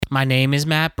My name is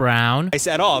Matt Braun. I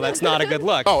said, oh, that's not a good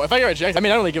look. Oh, if I get rejected, I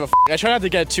mean, I don't really give a f***. I try not to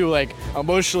get too,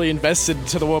 emotionally invested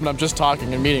to the woman I'm just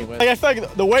talking and meeting with. I feel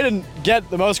like the way to get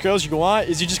the most girls you want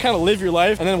is you just kind of live your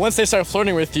life, and then once they start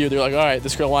flirting with you, they're like, all right,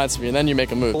 this girl wants me, and then you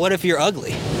make a move. What if you're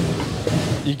ugly?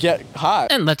 You get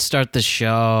hot. And let's start the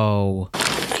show.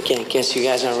 I can't guess you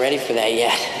guys aren't ready for that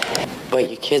yet, but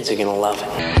you kids are gonna love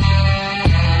it.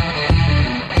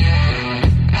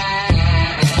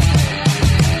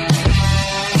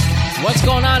 What's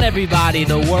going on, everybody?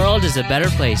 The world is a better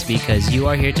place because you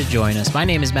are here to join us. My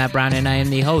name is Matt Braun, and I am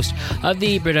the host of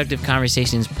the Productive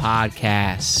Conversations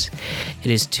podcast. It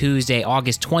is Tuesday,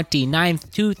 August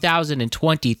 29th,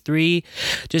 2023.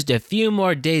 Just a few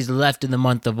more days left in the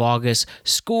month of August.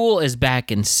 School is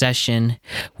back in session.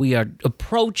 We are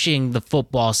approaching the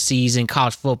football season.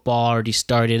 College football already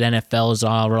started. NFL is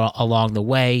all along the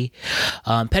way.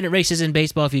 Pennant races in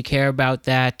baseball, if you care about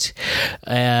that.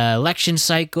 Election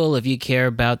cycle, if you care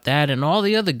about that, and all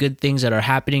the other good things that are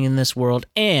happening in this world.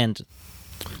 And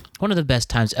one of the best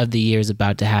times of the year is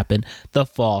about to happen, the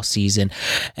fall season.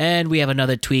 And we have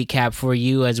another tweet cap for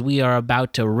you as we are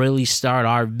about to really start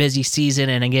our busy season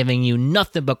and giving you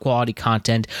nothing but quality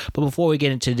content. But before we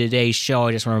get into today's show,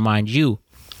 I just want to remind you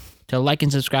to like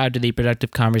and subscribe to the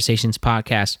Productive Conversations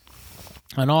podcast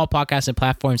on all podcasting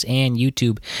platforms and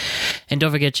YouTube. And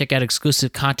don't forget to check out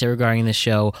exclusive content regarding the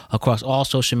show across all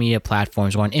social media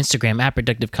platforms. We're on Instagram at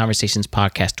Productive Conversations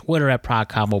Podcast, Twitter at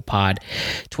ProdConvoPod,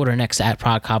 Twitter next at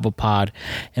ProdConvoPod,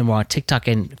 and we're on TikTok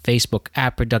and Facebook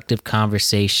at Productive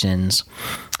Conversations.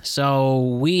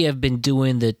 So we have been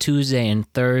doing the Tuesday and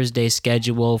Thursday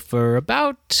schedule for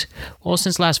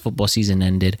since last football season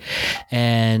ended.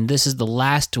 And this is the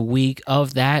last week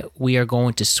of that. We are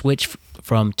going to switch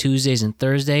from Tuesdays and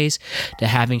Thursdays to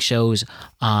having shows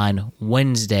on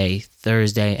Wednesday,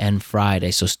 Thursday, and Friday.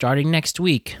 So starting next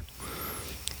week,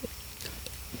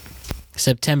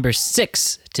 September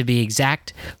 6th to be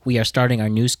exact, we are starting our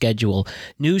new schedule.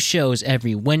 New shows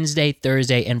every Wednesday,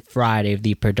 Thursday, and Friday of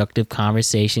the Productive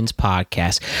Conversations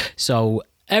podcast. So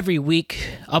every week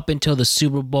up until the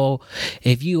Super Bowl,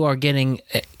 if you're trying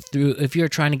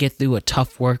to get through a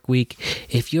tough work week,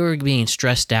 if you're being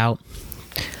stressed out,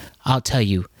 I'll tell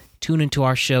you, tune into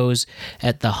our shows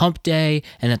at the hump day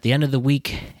and at the end of the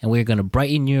week, and we're going to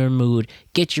brighten your mood,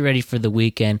 get you ready for the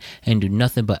weekend, and do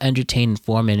nothing but entertain,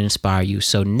 inform, and inspire you.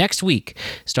 So next week,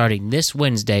 starting this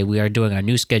Wednesday, we are doing our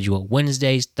new schedule,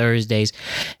 Wednesdays, Thursdays,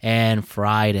 and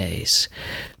Fridays.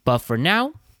 But for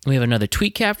now, we have another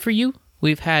tweet cap for you.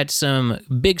 We've had some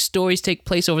big stories take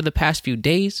place over the past few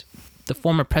days. The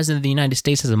former president of the United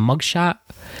States has a mugshot.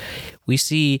 We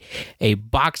see a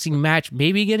boxing match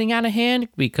maybe getting out of hand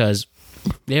because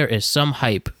there is some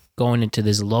hype going into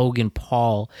this Logan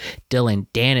Paul Dillion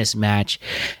Dani match.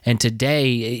 And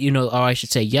today, or I should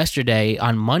say yesterday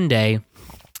on Monday,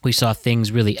 we saw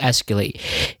things really escalate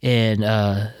in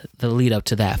the lead up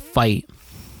to that fight.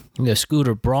 We have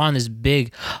Scooter Braun, this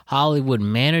big Hollywood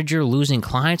manager, losing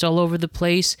clients all over the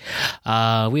place.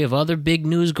 We have other big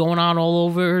news going on all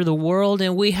over the world,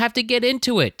 and we have to get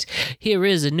into it. Here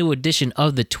is a new edition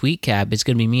of the Tweet Cap. It's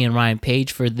going to be me and Ryan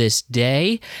Page for this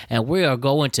day, and we are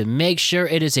going to make sure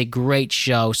it is a great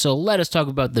show. So let us talk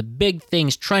about the big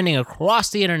things trending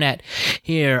across the internet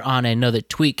here on another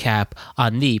Tweet Cap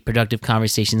on the Productive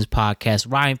Conversations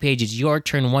podcast. Ryan Page, it's your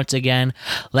turn once again.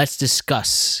 Let's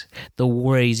discuss the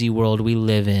crazy world we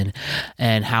live in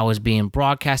and how it's being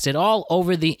broadcasted all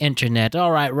over the internet.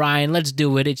 All right, Ryan, let's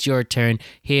do it. It's your turn.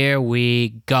 Here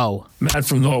we go. Matt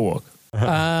from Norwalk.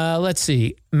 Let's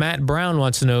see. Matt Braun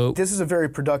wants to know. This is a very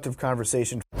productive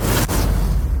conversation.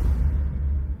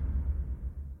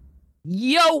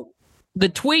 Yo, the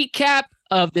tweet cap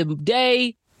of the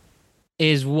day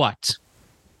is what?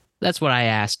 That's what I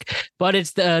ask. But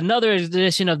it's another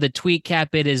edition of the Tweet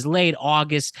Cap. It is late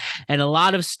August, and a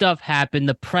lot of stuff happened.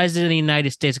 The president of the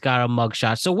United States got a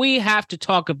mugshot. So we have to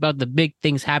talk about the big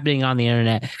things happening on the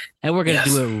internet, and we're going to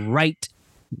do it right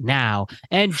now.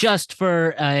 And just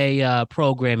for a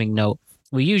programming note,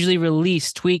 we usually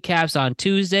release tweet caps on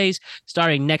Tuesdays.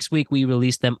 Starting next week, we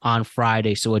release them on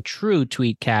Friday. So a true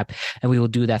tweet cap, and we will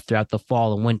do that throughout the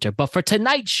fall and winter. But for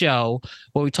tonight's show,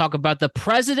 where we talk about the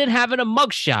president having a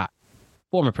mugshot,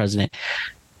 former president,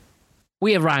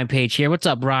 we have Ryan Page here. What's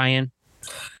up, Ryan?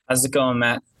 How's it going,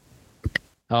 Matt?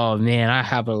 Oh, man, I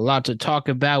have a lot to talk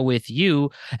about with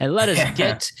you. And let us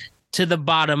get to the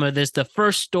bottom of this. The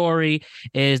first story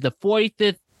is the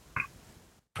 45th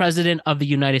president of the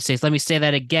United States. Let me say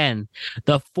that again.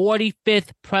 The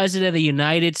 45th president of the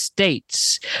United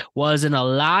States was in a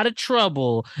lot of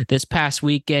trouble this past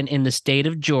weekend in the state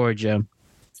of Georgia.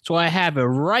 So I have it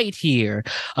right here.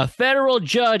 A federal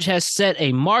judge has set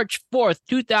a March 4th,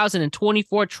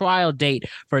 2024 trial date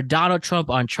for Donald Trump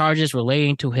on charges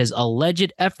relating to his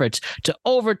alleged efforts to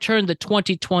overturn the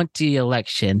 2020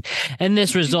 election. And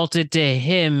this resulted to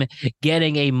him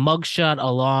getting a mugshot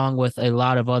along with a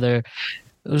lot of other,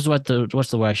 what's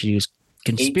the word I should use?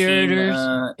 Conspirators.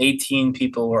 18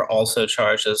 people were also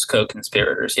charged as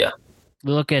co-conspirators. Yeah.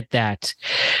 Look at that.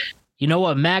 You know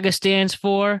what MAGA stands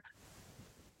for?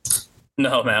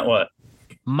 No, Matt, what?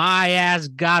 My ass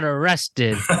got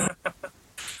arrested. A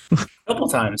couple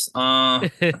times.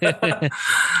 Right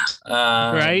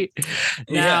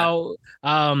now,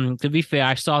 to be fair,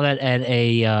 I saw that at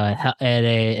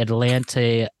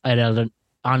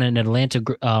on an Atlanta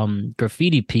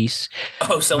graffiti piece.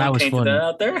 Oh, someone painted that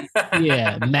out there?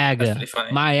 Yeah, MAGA.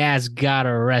 My ass got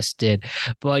arrested.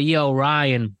 But yo,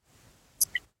 Ryan,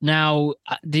 now,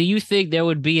 do you think there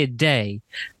would be a day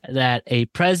that a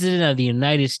president of the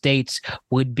United States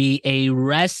would be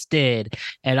arrested?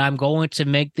 And I'm going to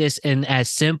make this in as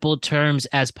simple terms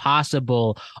as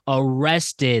possible.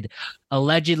 Arrested,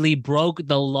 allegedly broke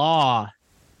the law.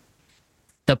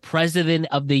 The president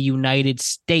of the United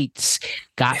States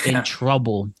got in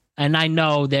trouble. And I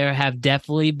know there have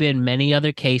definitely been many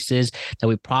other cases that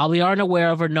we probably aren't aware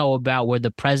of or know about where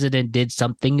the president did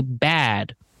something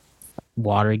bad.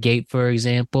 Watergate, for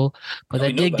example, but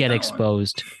that did get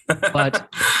exposed.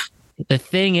 But the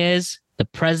thing is, the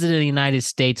president of the United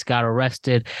States got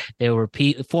arrested. There were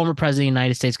former president of the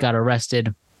United States got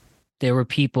arrested. There were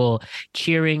people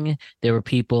cheering. There were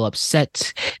people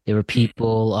upset. There were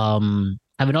people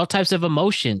having all types of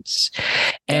emotions.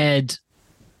 And,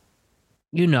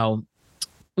 you know,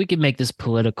 we can make this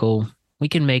political. We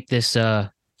can make this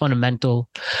fundamental,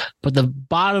 but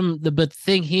the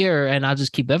thing here, and I'll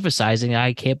just keep emphasizing,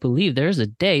 I can't believe there's a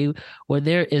day where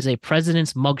there is a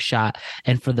president's mugshot,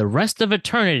 and for the rest of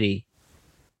eternity,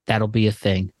 that'll be a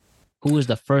thing. Who is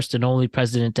the first and only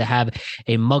president to have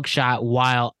a mugshot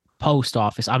while post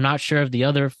office? I'm not sure if the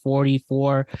other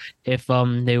 44, if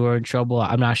they were in trouble.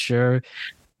 I'm not sure.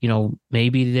 You know,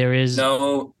 maybe there is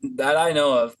no that I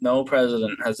know of. No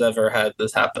president has ever had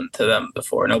this happen to them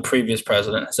before. No previous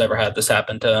president has ever had this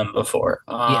happen to them before.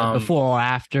 Before or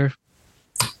after.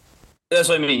 That's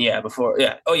what I mean. Yeah, before.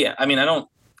 Yeah. Oh, yeah. I mean, I don't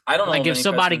know. Like if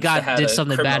somebody did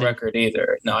something bad record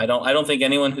either. No, I don't think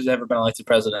anyone who's ever been elected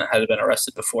president had been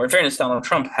arrested before. In fairness, Donald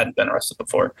Trump hadn't been arrested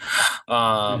before.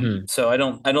 So I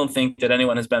don't think that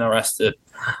anyone has been arrested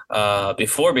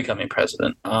before becoming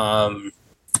president.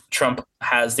 Trump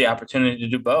has the opportunity to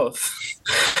do both,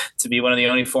 to be one of the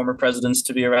only former presidents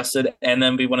to be arrested and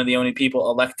then be one of the only people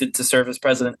elected to serve as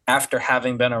president after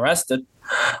having been arrested.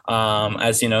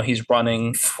 As you know, he's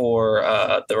running for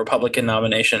the Republican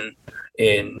nomination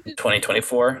in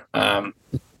 2024,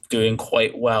 doing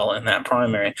quite well in that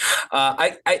primary.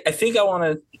 I think I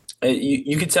want to,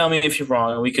 you could tell me if you're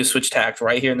wrong and we could switch tact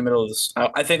right here in the middle of this.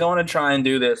 I think I want to try and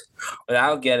do this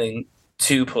without getting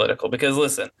too political, because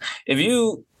listen, if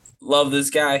you love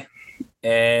this guy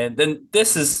and then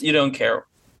you don't care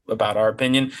about our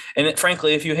opinion, and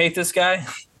frankly, if you hate this guy,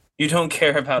 you don't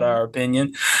care about our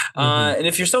opinion. And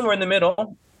if you're somewhere in the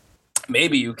middle,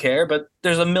 maybe you care, but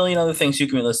there's a million other things you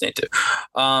can be listening to.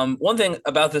 One thing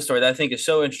about this story that I think is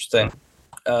so interesting,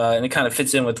 and it kind of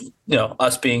fits in with, you know,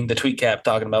 us being the tweet cap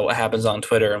talking about what happens on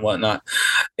Twitter and whatnot,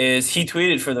 is he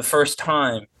tweeted for the first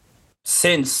time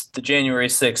since the January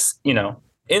 6th, you know,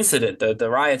 incident, the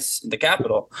riots in the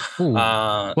Capitol.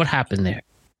 What happened there?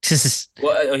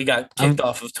 Well, he got kicked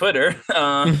off of Twitter,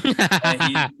 and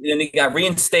he got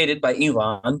reinstated by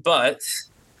Elon. But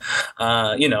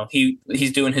you know,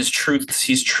 he's doing his truths.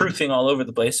 He's truthing all over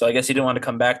the place. So I guess he didn't want to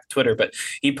come back to Twitter. But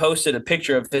he posted a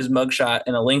picture of his mugshot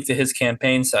and a link to his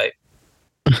campaign site.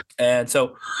 And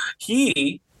so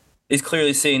he is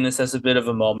clearly seeing this as a bit of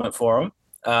a moment for him.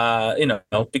 You know,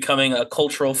 becoming a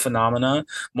cultural phenomenon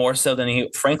more so than he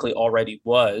frankly already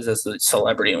was as a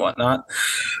celebrity and whatnot.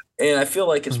 And I feel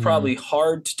like it's probably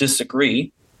hard to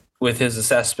disagree with his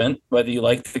assessment, whether you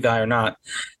like the guy or not.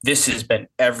 This has been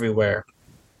everywhere.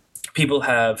 People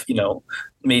have, you know,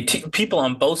 people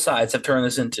on both sides have turned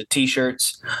this into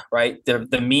T-shirts, right?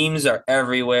 The memes are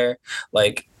everywhere.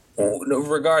 Like,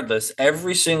 regardless,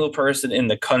 every single person in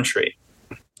the country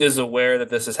is aware that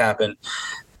this has happened.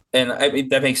 And I mean,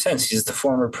 that makes sense. He's the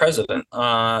former president.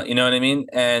 You know what I mean?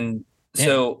 And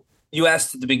so you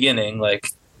asked at the beginning, like,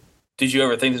 did you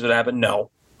ever think this would happen? No.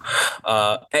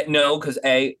 No, because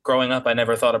growing up, I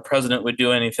never thought a president would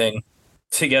do anything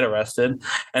to get arrested.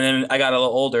 And then I got a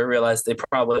little older, realized they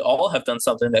probably all have done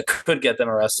something that could get them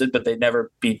arrested, but they'd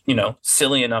never be,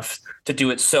 silly enough to do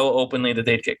it so openly that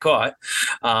they'd get caught.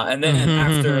 And then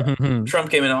after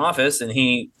Trump came into office and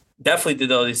he definitely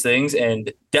did all these things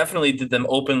and definitely did them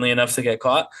openly enough to get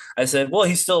caught, I said, well,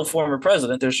 he's still a former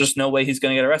president. There's just no way he's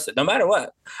going to get arrested, no matter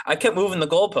what. I kept moving the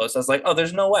goalposts. I was like, oh,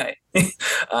 there's no way.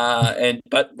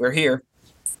 But we're here.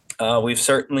 We've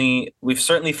certainly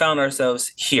found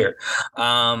ourselves here.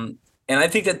 And I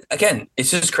think that, again,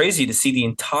 it's just crazy to see the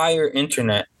entire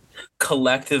internet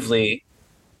collectively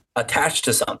attached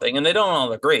to something, and they don't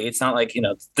all agree. It's not like,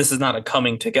 this is not a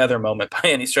coming together moment by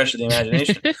any stretch of the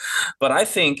imagination. But I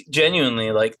think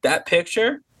genuinely, like, that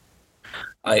picture,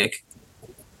 like,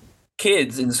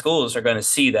 kids in schools are going to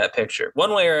see that picture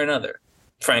one way or another,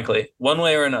 frankly, one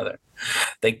way or another.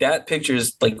 Like, that picture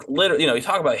is like literally, you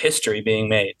talk about history being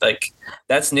made. Like,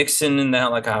 that's Nixon in the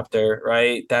helicopter,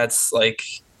 right? That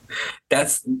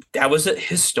was a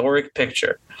historic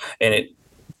picture. And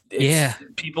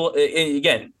people,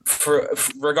 again, for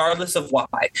regardless of why,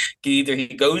 either he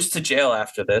goes to jail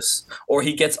after this or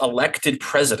he gets elected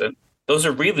president. Those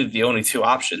are really the only two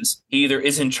options. He either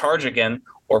is in charge again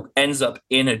or ends up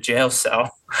in a jail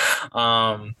cell.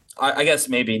 I guess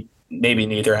maybe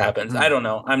neither happens. I don't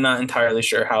know. I'm not entirely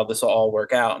sure how this will all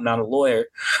work out. I'm not a lawyer,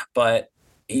 but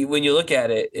when you look at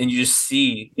it and you just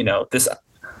see, this,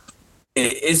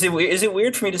 is it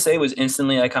weird for me to say it was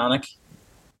instantly iconic?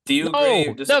 Do you agree?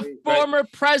 Or disagree? The former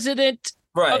president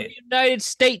of the United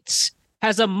States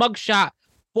has a mugshot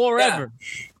forever.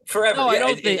 Yeah. Forever. No,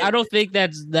 I don't think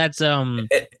that's over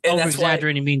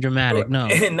exaggerating, being dramatic. No,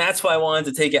 and that's why I wanted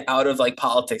to take it out of like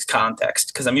politics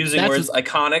context, because I'm using words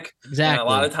iconic. Exactly. And a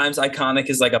lot of times, iconic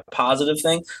is like a positive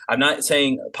thing. I'm not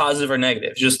saying positive or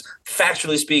negative. Just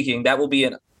factually speaking, that will be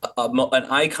an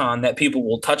icon that people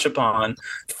will touch upon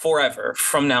forever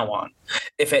from now on.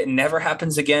 If it never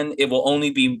happens again, it will only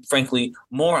be, frankly,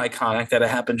 more iconic that it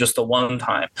happened just the one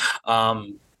time.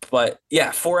 But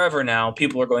yeah, forever now,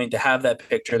 people are going to have that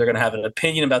picture. They're going to have an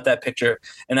opinion about that picture.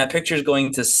 And that picture is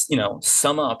going to,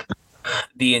 sum up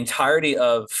the entirety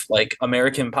of like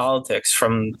American politics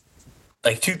from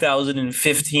like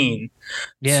 2015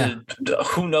 to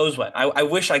who knows when. I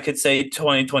wish I could say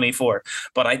 2024,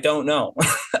 but I don't know.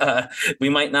 We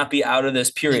might not be out of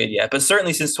this period yet, but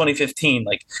certainly since 2015,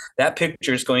 like that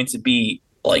picture is going to be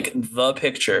like the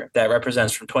picture that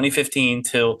represents from 2015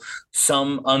 till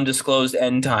some undisclosed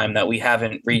end time that we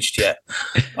haven't reached yet.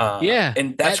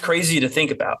 And that's crazy to think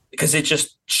about because it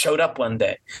just showed up one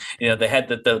day. They had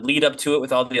the lead up to it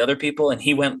with all the other people, and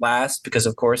he went last because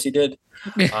of course he did.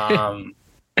 And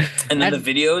then the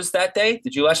videos that day,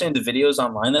 did you watch any of the videos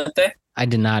online that day? I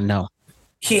did not know.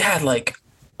 He had like,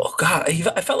 oh God,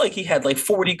 I felt like he had like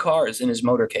 40 cars in his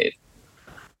motorcade.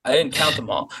 I didn't count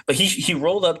them all, but he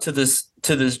rolled up to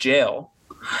this jail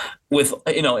with,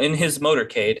 in his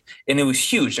motorcade, and it was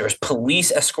huge. There was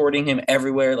police escorting him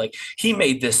everywhere. Like, he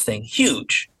made this thing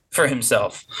huge for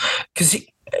himself because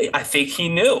I think he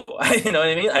knew. You know what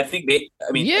I mean? I'd like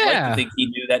to think he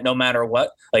knew that no matter what,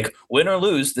 like win or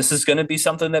lose, this is going to be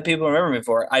something that people remember me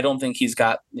for. I don't think he's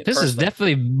got. This is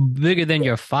definitely bigger than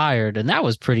You're Fired, and that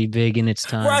was pretty big in its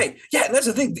time. Right? Yeah, and that's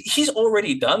the thing. He's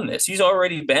already done this. He's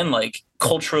already been like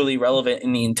culturally relevant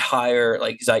in the entire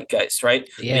like zeitgeist, right?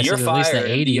 Yeah, You're Fired,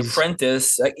 The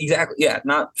Apprentice, exactly. Yeah,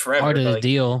 not forever. Part of the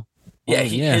deal. Yeah,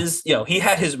 he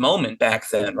had his moment back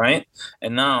then, right?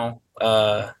 And now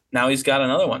he's got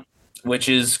another one, which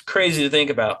is crazy to think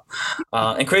about,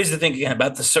 and crazy to think again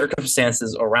about the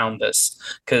circumstances around this,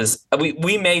 because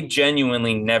we may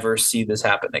genuinely never see this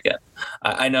happen again.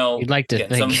 I know you'd like to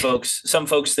think. Some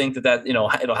folks think that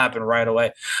it'll happen right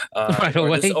away,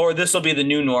 or this will be the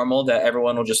new normal that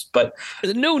everyone will just. But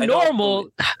the new normal.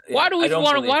 Why do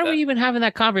we even having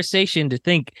that conversation to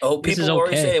think? Oh, people are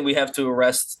already saying we have to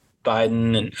arrest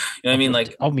Biden, and what I mean,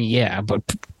 like, but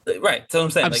right. So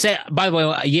I'm saying, by the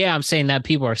way, I'm saying that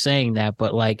people are saying that,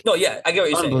 but like, no, yeah, I get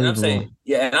what you're saying.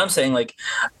 And I'm saying, like,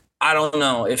 I don't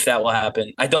know if that will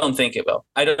happen. I don't think it will.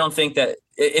 I don't think that,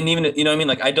 and even what I mean,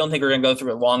 like, I don't think we're gonna go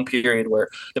through a long period where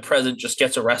the president just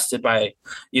gets arrested by,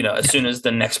 as soon as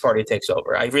the next party takes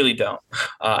over. I really don't.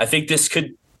 I think this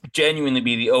could genuinely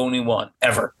be the only one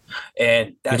ever,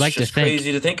 and that's just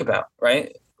crazy to think about,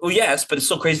 right? Well, yes, but it's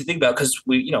still crazy to think about because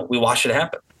we watched it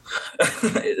happen.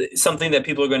 Something that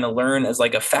people are going to learn as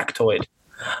like a factoid,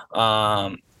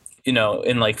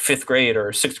 in like 5th grade or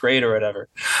 6th grade or whatever,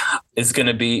 is going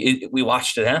to be, we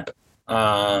watched it happen.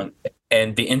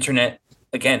 And the internet,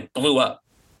 again, blew up.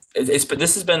 But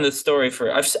this has been the story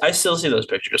for. I still see those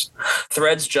pictures.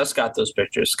 Threads just got those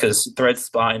pictures because Threads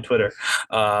behind Twitter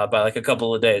by like a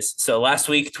couple of days. So last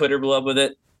week Twitter blew up with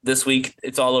it. This week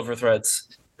it's all over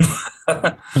Threads.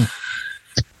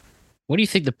 What do you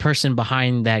think the person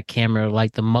behind that camera,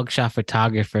 like the mugshot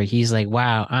photographer, he's like,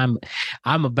 wow,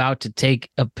 I'm about to take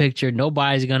a picture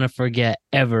nobody's gonna forget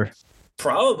ever.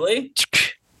 Probably.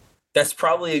 That's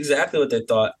probably exactly what they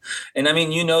thought. And I mean,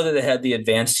 that they had the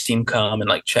advanced team come and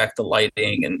like check the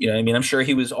lighting, and I mean, I'm sure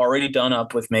he was already done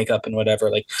up with makeup and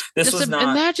whatever. Like this was not.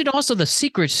 Imagine also the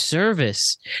Secret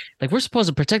Service. Like we're supposed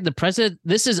to protect the president.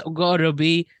 This is going to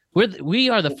be. We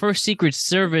are the first Secret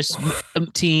Service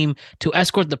team to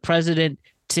escort the president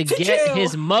to get jail.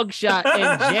 his mugshot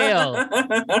in jail.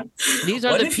 These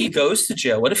are what the if people. He goes to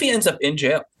jail? What if he ends up in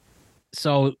jail?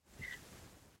 So,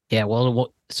 yeah,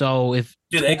 so if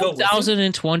do they go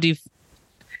 2020,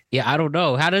 yeah, I don't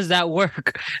know. How does that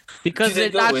work? Because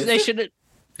they should.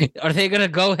 Are they gonna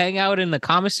go hang out in the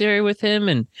commissary with him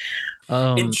and?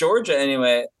 In Georgia,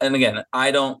 anyway, and again,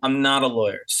 I'm not a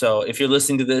lawyer. So if you're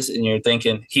listening to this and you're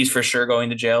thinking he's for sure going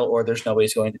to jail or there's no way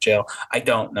he's going to jail, I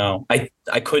don't know. I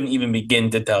couldn't even begin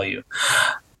to tell you.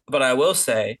 But I will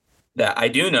say that I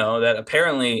do know that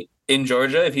apparently in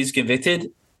Georgia, if he's convicted,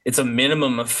 it's a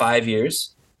minimum of 5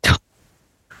 years.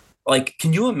 Like,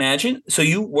 can you imagine? So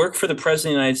you work for the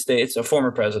president of the United States, a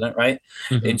former president, right?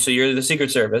 Mm-hmm. And so you're the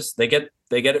Secret Service. They get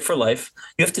it for life.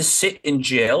 You have to sit in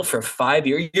jail for 5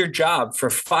 years. Your job for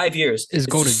 5 years is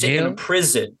go to jail, in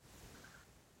prison.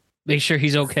 Make sure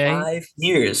he's okay. 5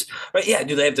 years, right? Yeah.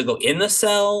 Do they have to go in the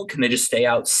cell? Can they just stay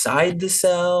outside the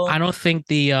cell? I don't think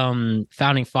the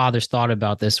founding fathers thought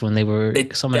about this when they were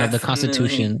summing up the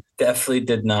Constitution. Definitely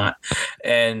did not,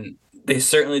 and they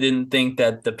certainly didn't think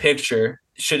that the picture,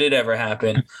 should it ever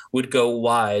happen, would go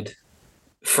wide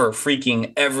for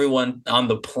freaking everyone on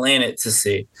the planet to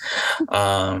see.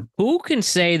 Who can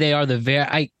say they are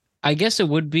I guess it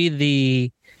would be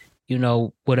the,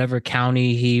 whatever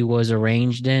county he was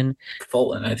arranged in.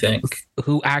 Fulton, I think.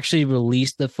 Who actually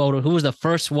released the photo? Who was the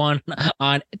first one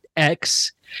on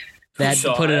X that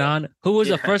put it on? Who was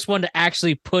the first one to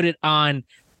actually put it on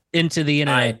into the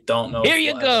internet? I don't know. Here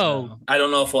you go. I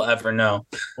don't know if we'll ever know.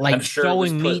 Like, I'm sure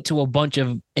showing meat to a bunch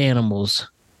of animals.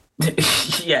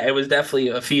 Yeah, it was definitely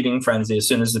a feeding frenzy as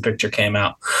soon as the picture came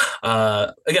out.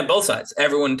 Again, both sides.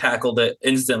 Everyone tackled it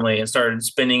instantly and started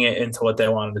spinning it into what they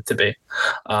wanted it to be.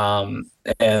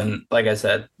 And like I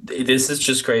said, this is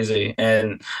just crazy.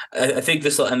 And I think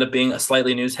this will end up being a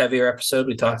slightly news-heavier episode.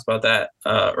 We talked about that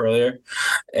earlier.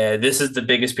 This is the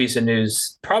biggest piece of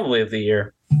news probably of the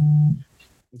year.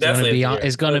 Definitely,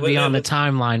 it's going to be on the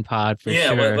timeline pod for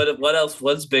sure. Yeah, what else?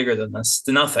 What's bigger than this?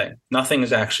 Nothing. Nothing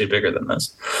is actually bigger than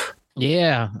this.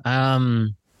 Yeah,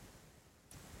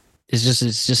 it's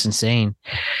just insane,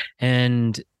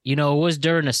 and it was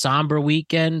during a somber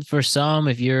weekend for some.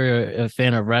 If you're a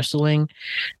fan of wrestling,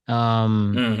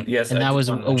 yes, and that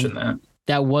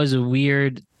was a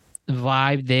weird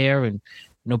vibe there, and.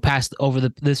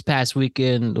 This past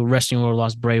weekend, the wrestling world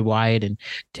lost Bray Wyatt and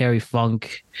Terry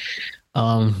Funk.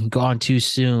 Gone too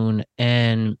soon,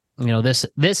 and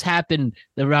this happened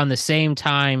around the same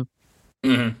time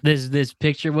this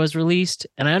picture was released,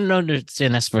 and I don't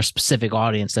understand that's for a specific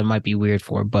audience that might be weird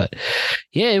for, but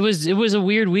yeah, it was a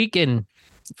weird weekend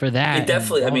for that. It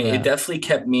definitely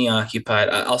kept me occupied.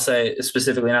 I'll say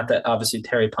specifically, not that obviously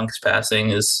Terry Funk's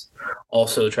passing is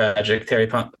also tragic.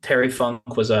 Terry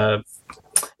Funk was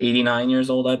 89 years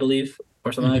old, I believe,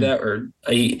 or something like that, or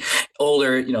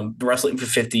older, wrestling for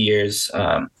 50 years,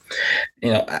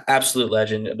 absolute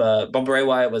legend. But Bray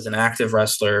Wyatt was an active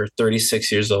wrestler,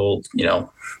 36 years old,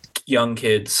 young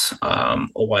kids, a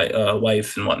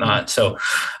wife and whatnot. So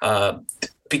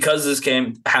because this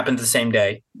game happened the same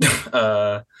day,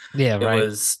 it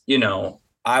was,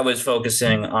 I was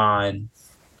focusing on,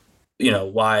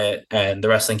 Wyatt and the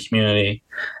wrestling community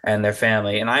and their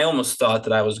family. And I almost thought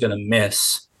that I was going to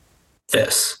miss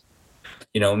this.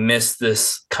 Miss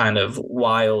this kind of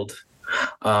wild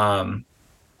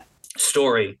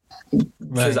story,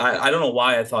 because I don't know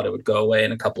why I thought it would go away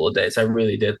in a couple of days. I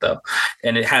really did, though,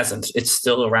 and it hasn't. It's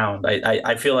still around.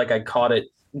 I feel like I caught it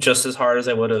just as hard as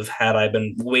I would have had I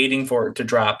been waiting for it to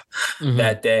drop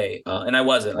that day, and I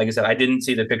wasn't. Like I said, I didn't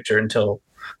see the picture until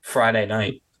Friday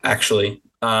night, actually.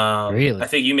 Really? I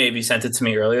think you maybe sent it to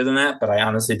me earlier than that, but I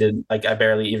honestly didn't. Like, I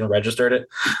barely even registered it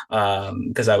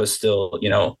because I was still,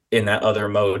 in that other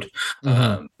mode.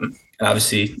 And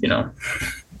obviously,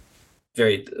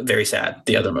 very, very sad,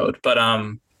 the other mode. But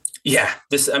yeah,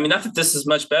 not that this is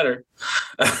much better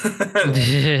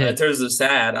in terms of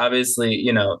sad. Obviously,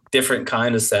 different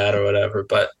kind of sad or whatever,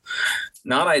 but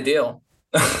not ideal.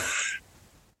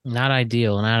 Not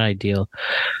ideal, not ideal.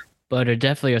 But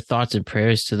definitely our thoughts and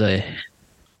prayers to the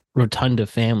Rotunda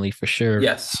family for sure.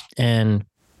 Yes. And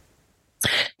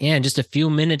yeah, just a few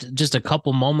minutes, just a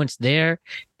couple moments there.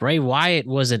 Bray Wyatt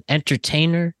was an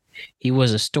entertainer. He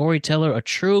was a storyteller, a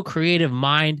true creative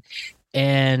mind.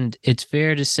 And it's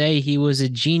fair to say he was a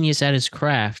genius at his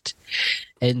craft.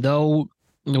 And though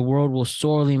the world will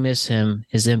sorely miss him,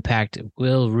 his impact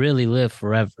will really live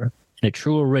forever. And a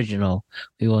true original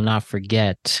we will not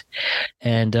forget.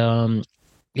 And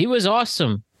he was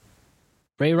awesome.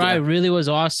 Bray Wyatt really was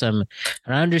awesome.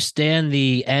 And I understand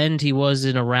the end, he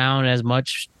wasn't around as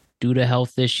much due to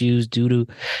health issues, due to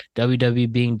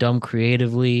WWE being dumb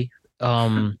creatively.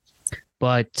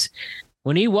 But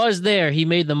when he was there, he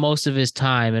made the most of his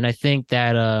time. And I think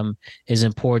that is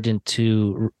important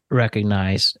to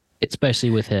recognize, especially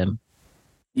with him.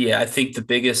 Yeah, I think the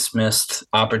biggest missed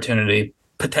opportunity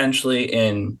potentially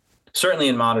certainly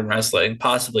in modern wrestling,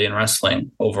 possibly in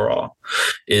wrestling overall,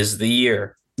 is the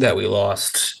year that we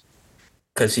lost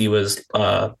because he was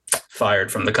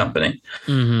fired from the company.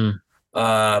 Mm-hmm.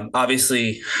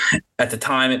 Obviously, at the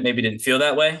time, it maybe didn't feel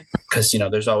that way because,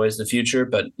 there's always the future,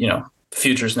 but, the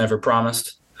future's never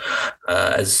promised,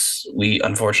 as we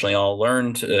unfortunately all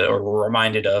learned or were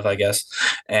reminded of, I guess.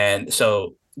 And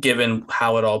so given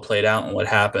how it all played out and what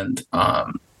happened,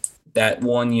 that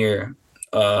 1 year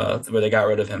where they got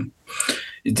rid of him,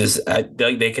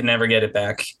 they can never get it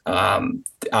back.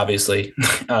 Obviously,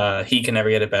 he can never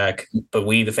get it back, but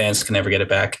we, the fans, can never get it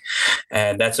back.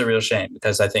 And that's a real shame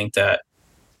because I think that,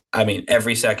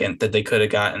 every second that they could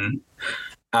have gotten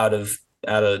out of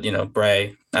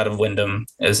Bray, out of Wyndham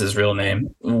is his real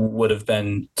name, would have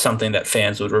been something that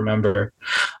fans would remember.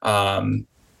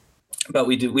 But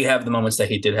we have the moments that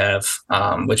he did have,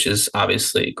 which is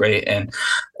obviously great. And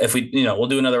if we'll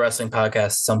do another wrestling podcast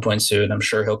at some point soon. I'm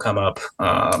sure he'll come up.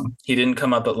 He didn't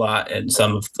come up a lot in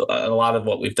a lot of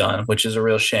what we've done, which is a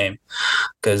real shame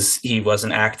because he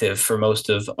wasn't active for most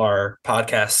of our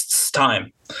podcast's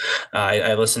time.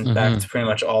 I listened back to pretty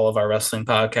much all of our wrestling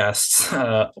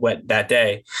podcasts went that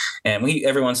day, and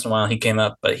every once in a while he came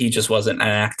up, but he just wasn't an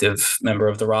active member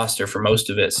of the roster for most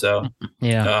of it. So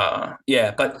but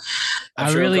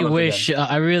I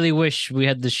really wish we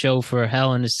had the show for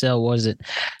Hell in a Cell. Was it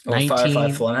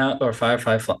 19?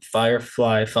 Firefly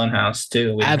Funhouse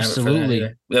too? Absolutely,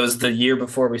 that was the year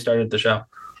before we started the show.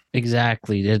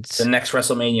 Exactly, it's the next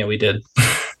WrestleMania we did.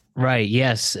 Right.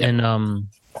 Yes, yep.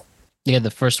 And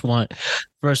the first one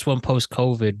post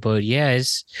COVID. But yeah,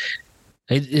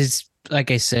 it's like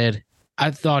I said,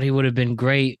 I thought he would have been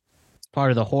great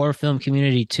part of the horror film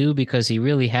community too, because he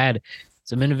really had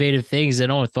some innovative things that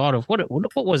no one thought of. What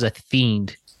was a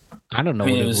Fiend? I don't know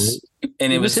what it was.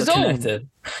 And it was his connected. Own.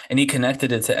 And he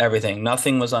connected it to everything.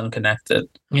 Nothing was unconnected.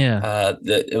 Yeah.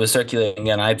 It was circulating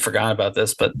again. I'd forgotten about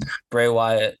this, but Bray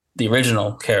Wyatt, the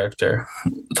original character,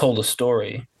 told a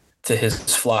story to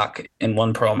his flock in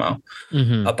one promo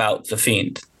about the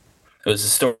Fiend. It was a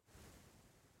story.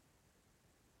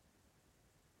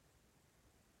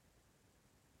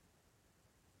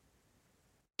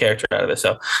 Character out of it.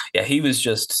 So yeah, he was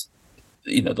just,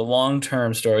 the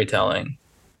long-term storytelling.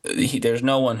 There's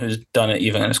no one who's done it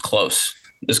even as close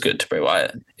as good to Bray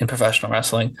Wyatt in professional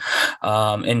wrestling.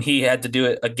 And he had to do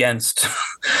it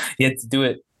he had to do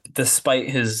it despite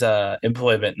his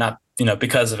employment, not,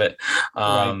 because of it.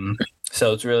 Right.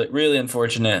 So it's really, really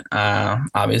unfortunate,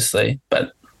 obviously,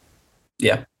 but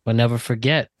yeah. But never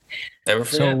forget. Never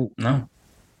forget. No.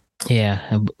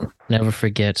 Yeah, never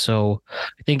forget. So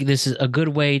I think this is a good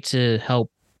way to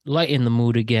help lighten the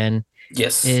mood again.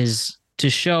 Yes. Is to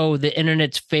show the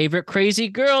internet's favorite crazy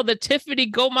girl, the Tiffany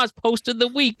Gomez post of the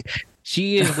week.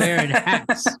 She is wearing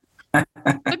hats.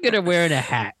 Look at her wearing a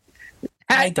hat.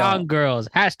 Hat on girls.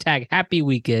 Hashtag happy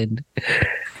weekend.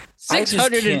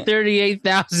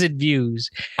 638,000 views.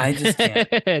 I just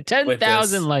can't.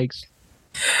 10,000 likes.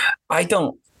 I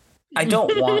don't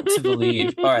want to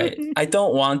believe. All right. I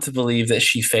don't want to believe that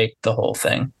she faked the whole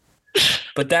thing.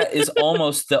 But that is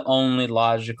almost the only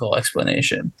logical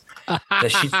explanation.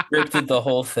 That she scripted the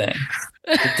whole thing.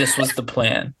 That this was the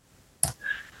plan.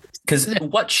 Because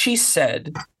what she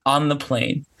said on the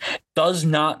plane does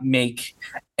not make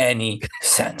any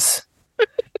sense.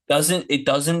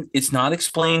 It's not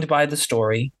explained by the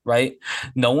story, right?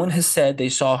 No one has said they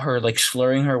saw her like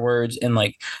slurring her words, and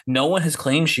like no one has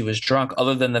claimed she was drunk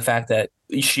other than the fact that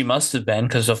she must have been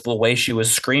because of the way she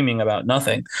was screaming about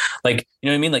nothing. Like, you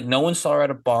know what I mean? Like no one saw her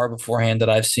at a bar beforehand that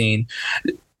I've seen.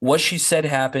 What she said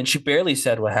happened. She barely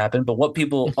said what happened, but what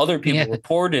other people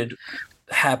reported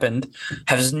happened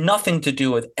has nothing to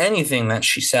do with anything that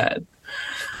she said.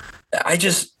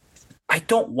 I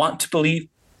don't want to believe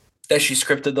that she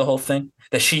scripted the whole thing,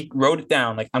 that she wrote it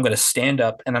down. Like, I'm going to stand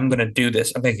up and I'm going to do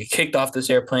this. I'm going to get kicked off this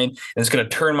airplane and it's going to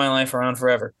turn my life around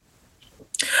forever.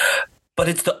 But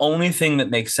it's the only thing that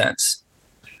makes sense,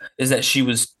 is that she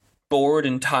was bored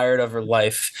and tired of her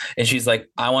life. And she's like,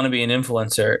 I want to be an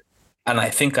influencer and I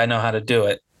think I know how to do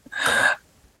it.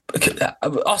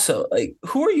 Also, like,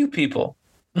 who are you people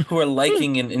who are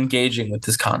liking and engaging with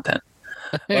this content?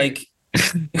 Like,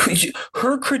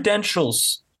 her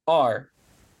credentials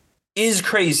is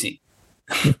crazy.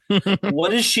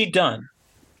 What has she done?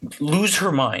 Lose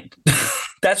her mind.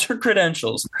 That's her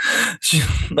credentials.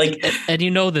 And you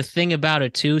know the thing about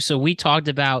it too. So we talked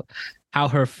about how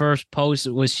her first post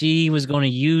was she was going to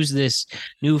use this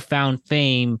newfound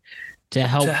fame to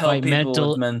help fight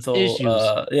mental issues.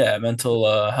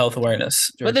 Mental health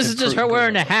awareness. But this is just her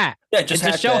wearing a hat. Yeah, just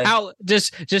to show how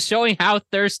just showing how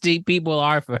thirsty people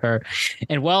are for her.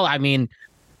 And well, I mean,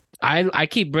 I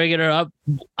keep bringing her up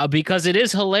because it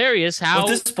is hilarious how at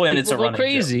this point it's a running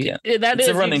crazy. Joke, yeah. That it's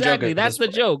is a running exactly joke that's the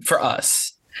joke for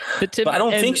us. But I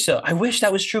don't think so. I wish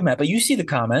that was true, Matt. But you see the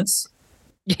comments.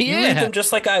 Yeah. You read them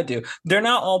just like I do. They're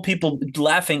not all people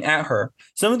laughing at her.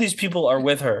 Some of these people are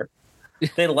with her.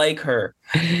 They like her.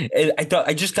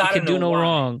 I just got to do no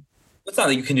wrong. It's not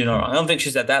that you can do no wrong. I don't think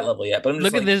she's at that level yet. But I'm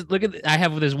just look at this. I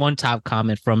have this one top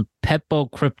comment from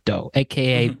Peppo Crypto,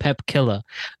 aka Pep Killer.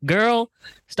 Girl,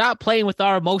 stop playing with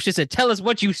our emotions and tell us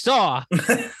what you saw.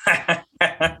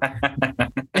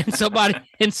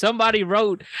 and somebody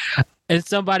wrote, and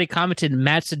somebody commented,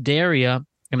 Matt Sedaria,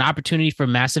 an opportunity for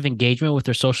massive engagement with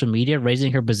her social media,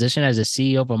 raising her position as a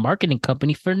CEO of a marketing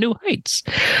company for new heights.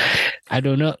 I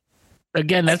don't know.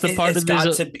 Again, that's the part of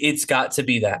this. It's got to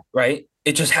be that, right?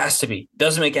 It just has to be.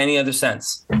 Doesn't make any other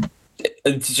sense.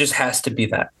 It just has to be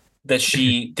that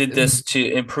she did this to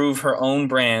improve her own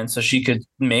brand so she could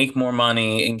make more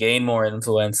money and gain more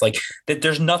influence. Like, that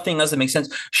there's nothing else that makes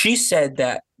sense. She said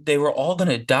that they were all going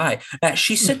to die.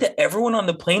 She said that everyone on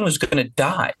the plane was going to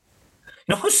die.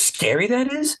 You know how scary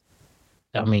that is?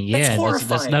 I mean, yeah,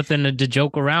 that's nothing to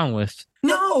joke around with.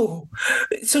 No.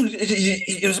 So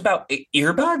it was about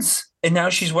earbuds, and now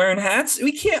she's wearing hats.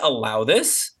 We can't allow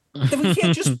this. We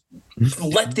can't just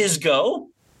let this go.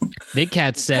 Big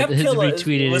Cat said his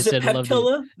retweeted. Was it Pep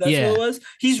Killer? That's what it was.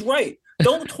 He's right.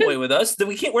 Don't toy with us.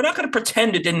 We can't. We're not going to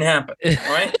pretend it didn't happen.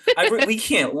 All right. We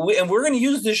can't. And we're going to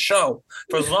use this show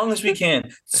for as long as we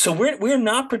can. So we're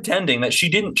not pretending that she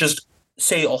didn't just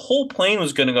say a whole plane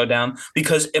was going to go down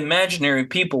because imaginary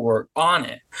people were on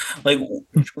it. Like,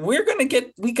 we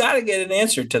got to get an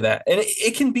answer to that. And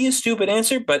it can be a stupid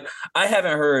answer, but I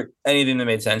haven't heard anything that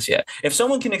made sense yet. If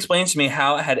someone can explain to me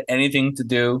how it had anything to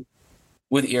do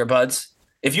with earbuds,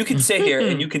 if you can sit here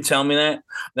and you can tell me that,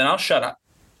 then I'll shut up.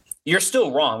 You're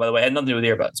still wrong, by the way. It had nothing to do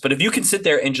with earbuds. But if you can sit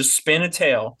there and just spin a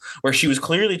tale where she was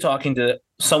clearly talking to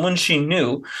someone she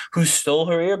knew who stole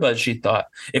her earbuds, she thought,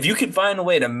 if you could find a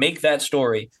way to make that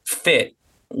story fit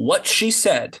what she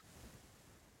said,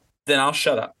 then I'll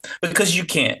shut up, because you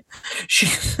can't. She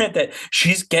said that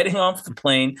she's getting off the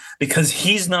plane because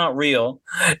he's not real,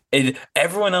 and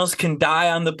everyone else can die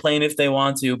on the plane if they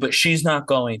want to, but she's not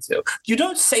going to. You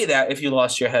don't say that if you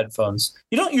lost your headphones.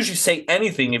 You don't usually say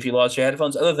anything if you lost your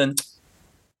headphones other than,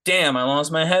 damn, I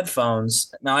lost my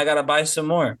headphones. Now I got to buy some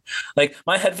more. Like,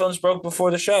 my headphones broke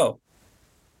before the show.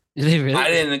 Really? I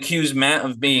didn't accuse Matt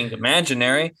of being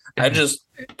imaginary. I just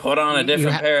put on a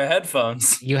different pair of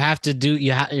headphones. You have to do.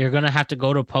 You're gonna have to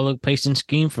go to a public place and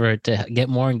scream for it to get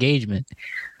more engagement.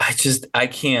 I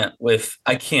can't.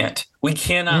 We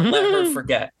cannot let her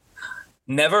forget.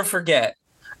 Never forget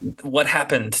what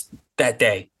happened that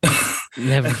day.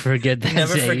 Never forget that.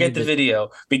 Never forget the video.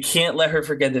 We can't let her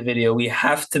forget the video. We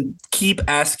have to keep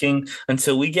asking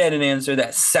until we get an answer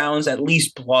that sounds at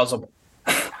least plausible.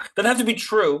 Doesn't have to be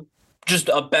true, just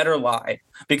a better lie,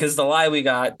 because the lie we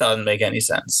got doesn't make any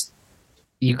sense.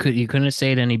 You couldn't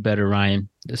say it any better, Ryan.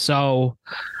 So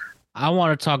I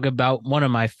want to talk about one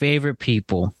of my favorite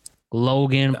people,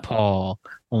 Logan Paul.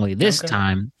 Only this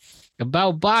time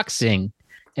about boxing,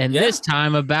 and this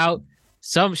time about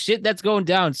some shit that's going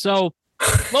down. So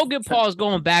Logan Paul is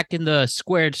going back in the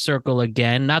squared circle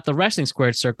again, not the wrestling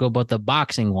squared circle, but the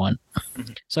boxing one.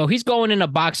 So he's going in a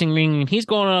boxing ring, and he's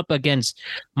going up against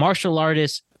martial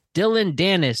artist Dillion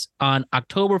Danis on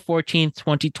October 14th,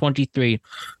 2023.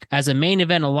 As a main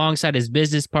event alongside his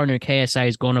business partner KSI,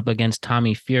 he's going up against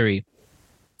Tommy Fury.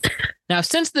 Now,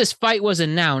 since this fight was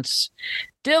announced,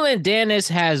 Dillion Danis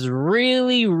has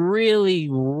really, really,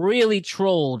 really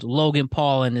trolled Logan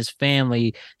Paul and his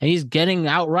family, and he's getting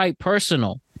outright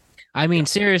personal. I mean,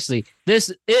 seriously,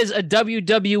 this is a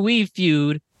WWE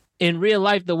feud, in real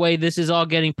life the way this is all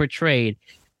getting portrayed.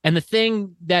 And the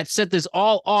thing that set this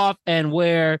all off and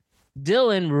where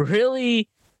Dillion really,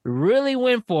 really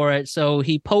went for it. So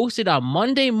he posted on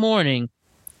Monday morning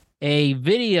a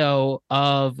video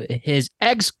of his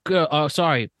ex-girl. Oh,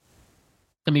 sorry.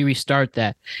 Let me restart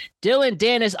that. Dillon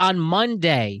Danis on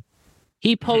Monday.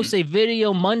 He posts a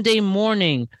video Monday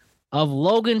morning of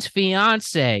Logan's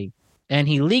fiance. And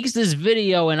he leaks this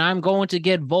video, and I'm going to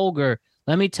get vulgar.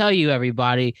 Let me tell you,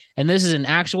 everybody. And this is an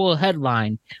actual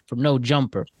headline from No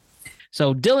Jumper.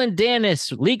 So Dillon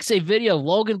Danis leaks a video of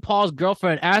Logan Paul's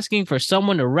girlfriend asking for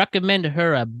someone to recommend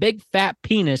her a big fat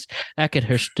penis that could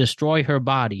destroy her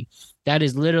body. That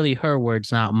is literally her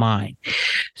words, not mine.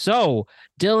 So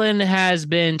Dillon has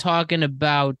been talking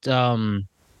about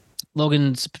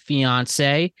Logan's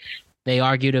fiance. They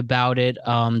argued about it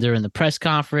during the press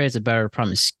conference about her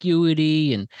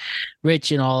promiscuity and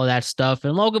rich and all of that stuff.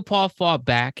 And Logan Paul fought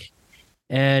back.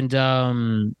 And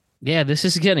yeah, this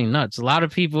is getting nuts. A lot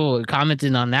of people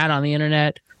commented on that on the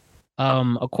internet.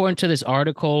 According to this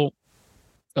article,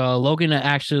 Logan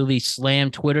actually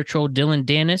slammed Twitter troll Dillon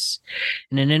Danis.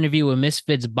 In an interview with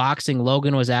Misfits Boxing,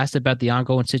 Logan was asked about the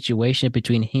ongoing situation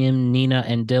between him, Nina,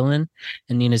 and Dillon.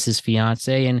 And Nina's his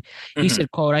fiance. And he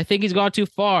said, quote, "I think he's gone too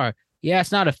far. Yeah,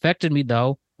 it's not affected me,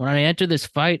 though. When I entered this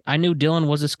fight, I knew Dillon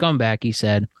was a scumbag," he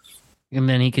said. And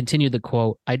then he continued the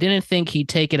quote, "I didn't think he'd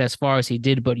take it as far as he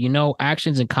did, but,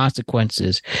 actions and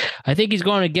consequences. I think he's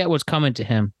going to get what's coming to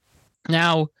him."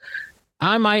 Now,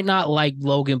 I might not like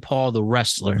Logan Paul, the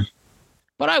wrestler,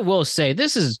 but I will say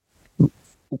this is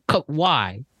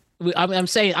why. I'm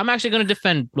saying I'm actually going to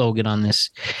defend Logan on this.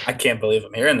 I can't believe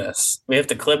I'm hearing this. We have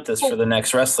to clip this for the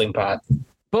next wrestling pod.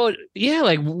 But yeah,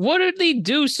 like, what did they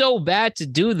do so bad to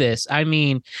do this? I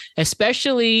mean,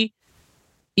 especially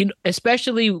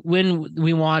when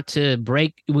we want to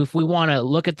if we want to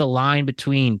look at the line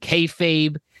between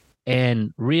kayfabe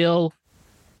and real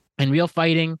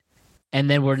fighting, and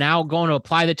then we're now going to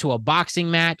apply that to a boxing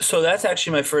match. So that's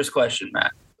actually my first question,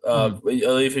 Matt. I'll let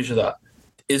you finish your thought.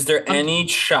 Is there any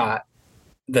shot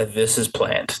that this is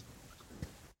planned?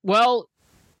 Well,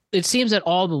 it seems that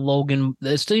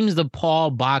the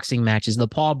Paul boxing matches, the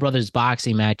Paul brothers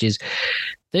boxing matches,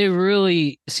 they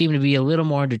really seem to be a little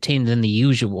more entertaining than the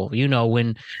usual.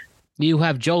 When you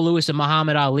have Joe Louis and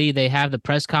Muhammad Ali, they have the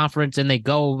press conference and they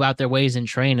go about their ways and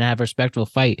train and have a respectful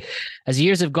fight. As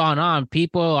years have gone on,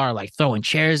 people are like throwing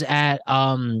chairs at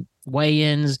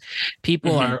weigh-ins.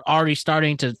 People are already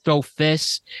starting to throw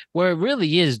fists, where it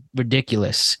really is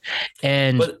ridiculous.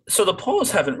 So the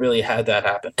Pauls haven't really had that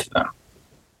happen to them.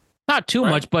 Not too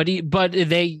much, but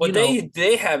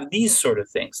they have these sort of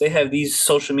things. They have these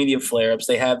social media flare-ups.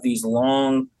 They have these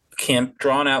long,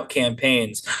 drawn-out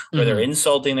campaigns where they're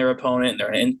insulting their opponent,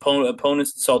 their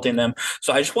opponent's insulting them.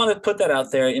 So I just want to put that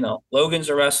out there. Logan's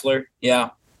a wrestler.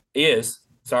 Yeah, he is.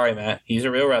 Sorry, Matt. He's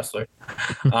a real wrestler.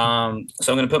 So I'm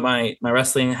going to put my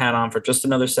wrestling hat on for just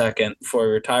another second before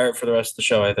we retire for the rest of the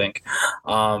show, I think,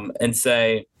 and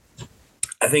say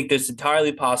I think it's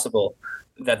entirely possible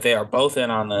that they are both in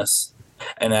on this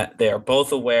and that they are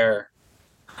both aware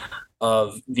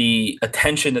of the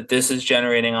attention that this is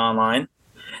generating online.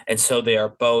 And so they are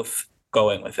both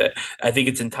going with it. I think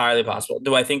it's entirely possible.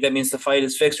 Do I think that means the fight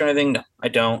is fixed or anything? No, I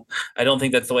don't. I don't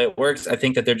think that's the way it works. I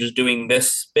think that they're just doing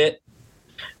this bit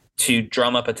to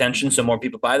drum up attention so more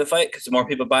people buy the fight, because the more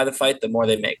people buy the fight, the more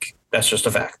they make. That's just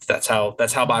a fact. That's how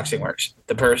boxing works.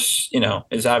 The purse,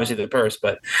 is obviously the purse,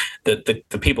 but the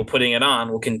people putting it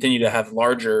on will continue to have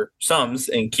larger sums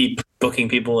and keep booking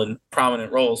people in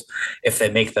prominent roles if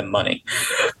they make them money.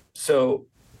 So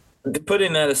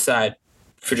putting that aside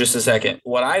for just a second,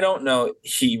 what I don't know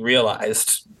he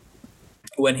realized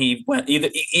when he went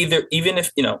either even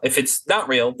if if it's not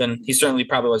real, then he certainly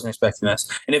probably wasn't expecting this.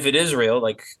 And if it is real,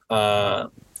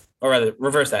 or rather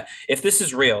reverse that, if this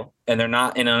is real and they're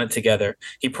not in on it together,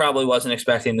 he probably wasn't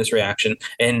expecting this reaction.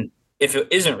 And if it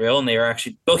isn't real and they are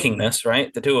actually booking this,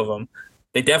 right, the two of them,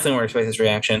 they definitely weren't expecting this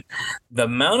reaction. The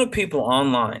amount of people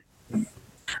online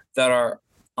that are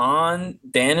on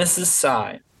Danis's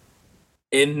side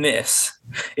in this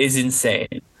is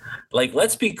insane. Like,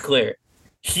 let's be clear.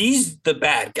 He's the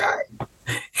bad guy.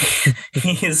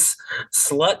 He is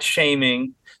slut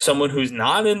shaming someone who's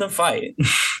not in the fight.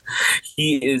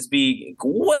 He is being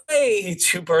way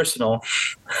too personal,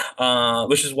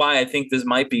 which is why I think this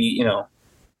might be,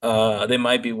 they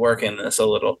might be working this a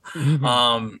little.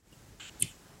 And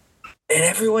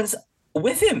everyone's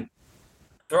with him.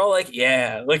 they're all like,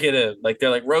 yeah, look at him. Like, they're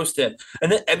like, roast him.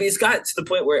 And then, I mean, it's got to the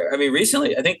point where, I mean,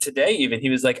 recently, I think today even, he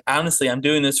was like, honestly, I'm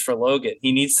doing this for Logan.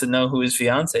 He needs to know who his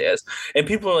fiance is. And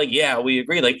people are like, yeah, we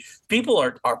agree. Like, people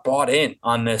are bought in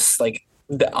on this, like,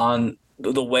 on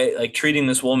the way, like, treating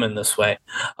this woman this way.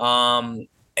 And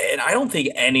I don't think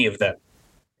any of them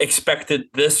expected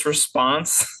this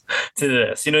response to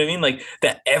this. You know what I mean? Like,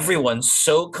 that everyone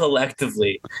so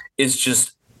collectively is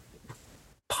just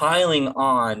piling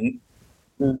on,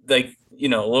 like, you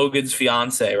know, Logan's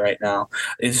fiance right now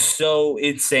is so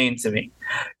insane to me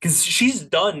because she's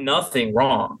done nothing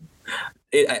wrong.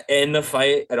 In the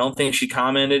fight, I don't think she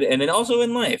commented, and then also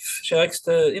in life, she likes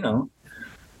to, you know,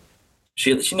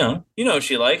 she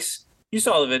she likes. You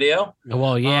saw the video.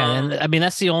 Well, yeah, and I mean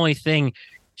that's the only thing.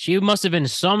 She must have been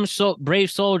some brave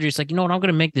soldier. It's like, you know what, I'm going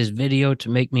to make this video to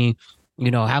make me,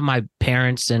 you know, have my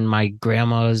parents and my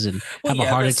grandmas and have a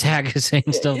heart attack and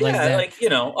saying stuff like that. Like, you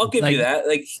know, I'll give you that.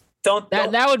 Like,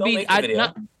 that would be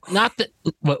not the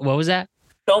what was that?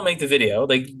 Don't make the video.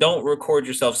 Like, don't record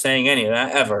yourself saying any of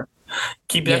that ever.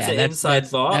 Keep that to inside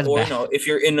thought. Or, you know, if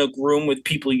you're in a room with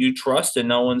people you trust and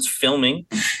no one's filming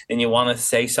and you want to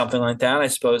say something like that, I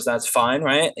suppose that's fine,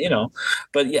 right? You know,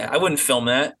 but yeah, I wouldn't film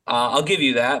that. I'll give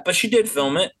you that. But she did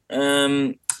film it.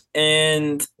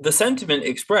 And the sentiment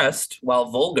expressed,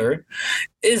 while vulgar,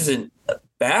 isn't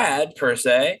bad per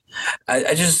se.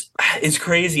 I just, it's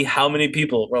crazy how many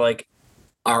people were like,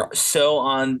 are so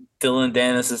on Dylan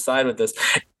Danis' side with this.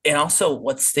 And also,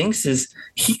 what stinks is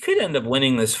he could end up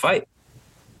winning this fight.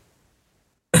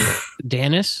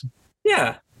 Danis?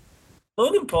 Yeah.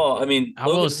 Logan Paul, I mean... I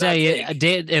will say,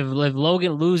 if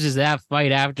Logan loses that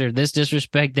fight after this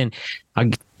disrespect, then... I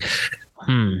guess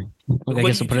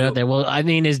I'll put it out there. Well, I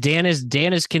mean, is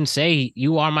Danis can say,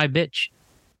 you are my bitch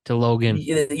to Logan.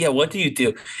 Yeah, what do you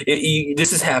do?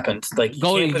 This has happened. Like,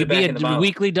 you could be a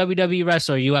weekly WWE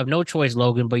wrestler. You have no choice,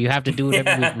 Logan, but you have to do it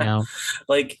every week now.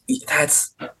 Like,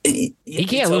 that's... He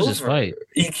can't lose this fight.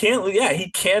 He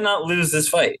cannot lose this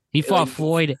fight. He fought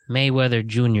Floyd Mayweather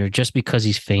Jr. just because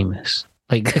he's famous.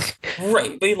 Like,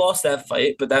 right, but he lost that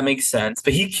fight, but that makes sense.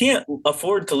 But he can't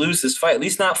afford to lose this fight, at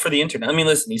least not for the internet. I mean,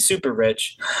 listen, he's super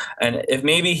rich, and if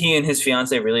maybe he and his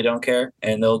fiance really don't care,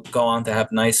 and they'll go on to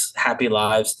have nice, happy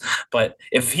lives. But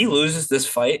if he loses this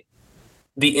fight,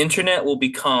 the internet will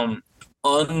become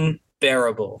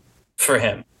unbearable for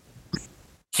him.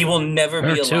 He will never be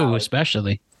allowed. Her too,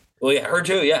 especially. Well, yeah, her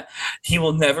too. Yeah, he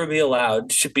will never be allowed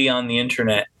to be on the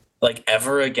internet like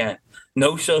ever again.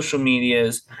 No social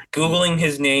medias. Googling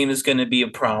his name is going to be a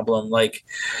problem. Like,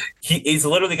 he's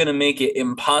literally going to make it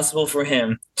impossible for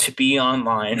him to be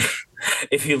online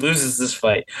if he loses this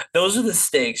fight. Those are the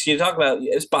stakes. You talk about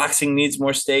boxing needs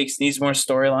more stakes, needs more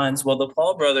storylines. Well, the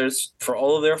Paul brothers, for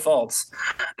all of their faults,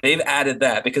 they've added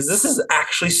that because this is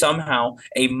actually somehow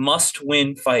a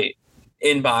must-win fight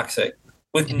in boxing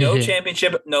with no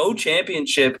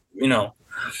championship, you know,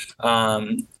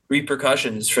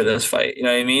 repercussions for this fight. You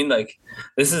know what I mean? Like,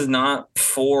 this is not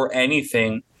for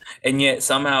anything, and yet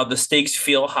somehow the stakes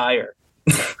feel higher.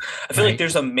 I feel like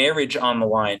there's a marriage on the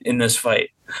line in this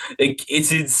fight.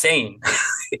 It's insane.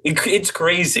 It's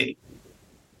crazy.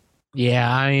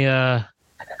 Yeah,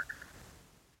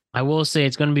 I will say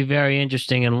it's going to be very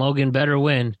interesting, and Logan better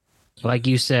win. Like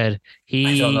you said,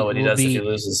 I don't know what he does if he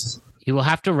loses. He will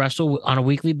have to wrestle on a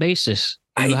weekly basis.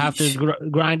 He will have to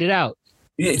grind it out.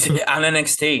 On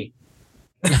NXT.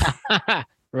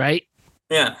 Right?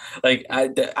 Yeah. Like, I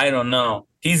don't know.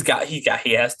 He has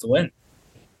to win.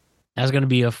 That's going to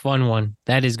be a fun one.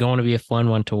 That is going to be a fun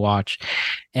one to watch.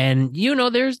 And, you know,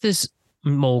 there's this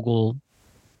mogul.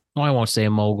 Oh, I won't say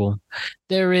a mogul.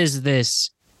 There is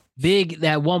this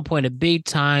at one point, a big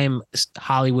time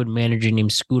Hollywood manager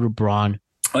named Scooter Braun.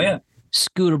 Oh, yeah.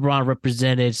 Scooter Braun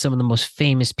represented some of the most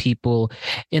famous people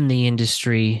in the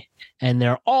industry, and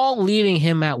they're all leaving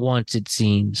him at once, it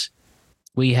seems.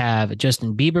 We have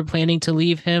Justin Bieber planning to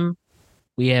leave him.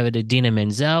 We have Idina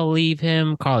Menzel leave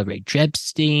him, Carly Rae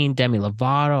Jepsen, Demi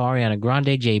Lovato, Ariana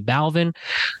Grande, J Balvin.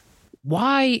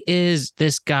 Why is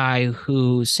this guy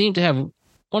who seemed to have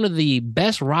one of the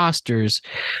best rosters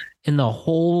in the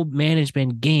whole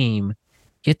management game,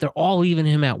 yet they're all leaving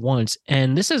him at once?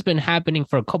 And this has been happening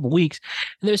for a couple weeks,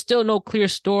 and there's still no clear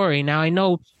story. Now, I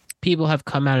know people have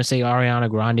come out and say Ariana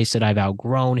Grande said I've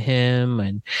outgrown him,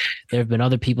 and there have been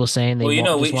other people saying they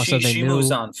want something new. She moves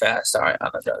on fast.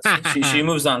 Ariana does. she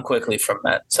moves on quickly from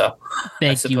that, so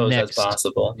I suppose that's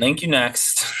possible. Thank you.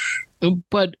 Next.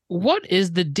 But what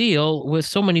is the deal with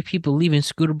so many people leaving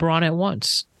Scooter Braun at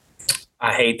once?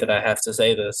 I hate that I have to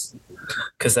say this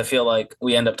because I feel like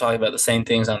we end up talking about the same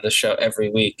things on this show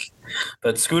every week.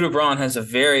 But Scooter Braun has a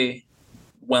very,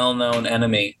 well-known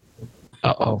enemy.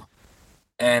 Uh-oh.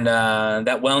 And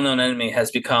that well-known enemy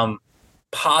has become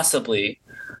possibly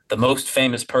the most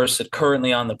famous person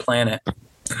currently on the planet.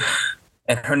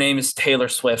 And her name is Taylor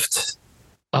Swift.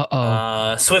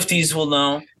 Uh-oh. Swifties will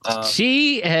know.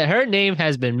 Her name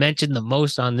has been mentioned the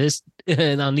most on this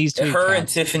on these two. Her and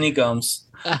Tiffany Gomes.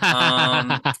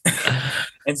 And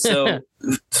so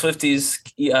Swifties,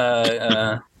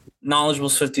 knowledgeable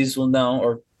Swifties will know,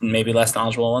 or maybe less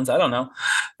knowledgeable ones, I don't know,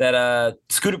 that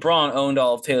Scooter Braun owned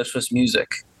all of Taylor Swift's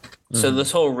music. So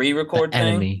this whole re-record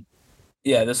thing,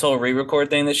 this whole re-record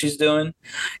thing that she's doing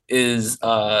is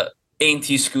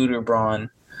anti-Scooter Braun.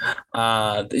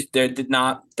 They're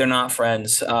not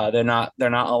friends. They're not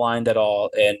aligned at all.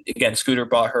 And again, Scooter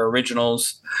bought her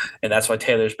originals, and that's why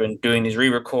Taylor's been doing these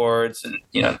re-records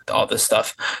and all this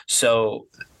stuff. So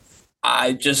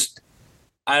I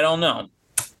don't know.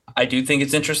 I do think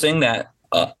it's interesting that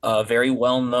a very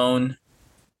well-known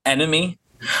enemy,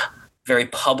 very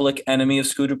public enemy of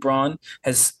Scooter Braun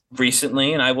has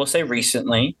recently, and I will say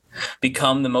recently,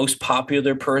 become the most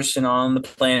popular person on the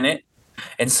planet.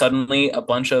 And suddenly a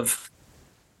bunch of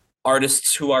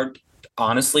artists who are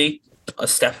honestly a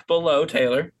step below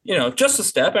Taylor, just a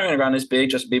step. Ariana Grande is big,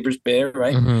 Justin Bieber's big,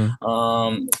 right?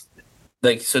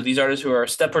 Mm-hmm. So these artists who are a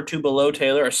step or two below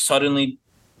Taylor are suddenly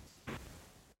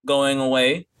going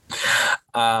away.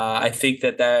 I think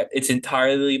that it's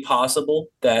entirely possible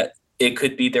that it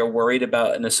could be they're worried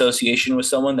about an association with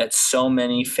someone that so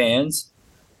many fans.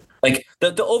 Like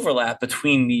the overlap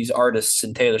between these artists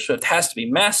and Taylor Swift has to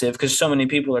be massive because so many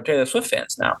people are Taylor Swift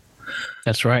fans now.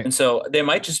 That's right. And so they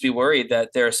might just be worried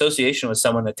that their association with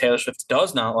someone that Taylor Swift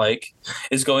does not like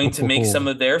is going to make some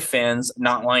of their fans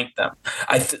not like them.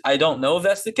 I don't know if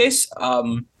that's the case.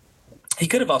 He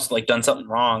could have also done something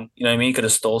wrong. You know what I mean? He could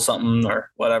have stole something or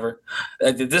whatever.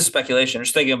 This is speculation. I'm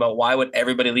just thinking about why would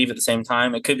everybody leave at the same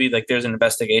time? It could be there's an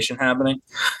investigation happening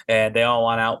and they all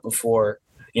want out before,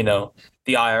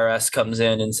 the IRS comes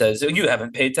in and says, you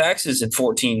haven't paid taxes in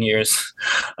 14 years.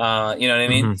 You know what I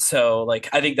mean? Mm-hmm. So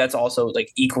I think that's also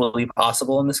equally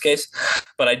possible in this case.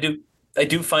 But I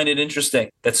do find it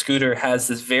interesting that Scooter has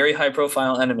this very high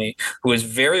profile enemy who has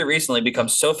very recently become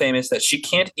so famous that she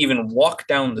can't even walk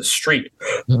down the street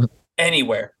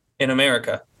anywhere in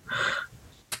America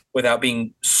without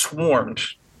being swarmed.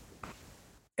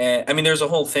 And I mean, there's a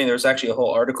whole thing. There's actually a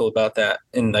whole article about that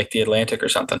in the Atlantic or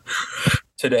something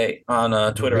today on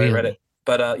Twitter. Really? I read it.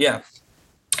 But yeah,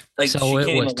 so she can't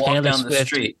even walk Taylor down Swift. The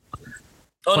street.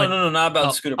 Oh, no, not about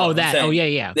the Scooter. Oh, that. Saying,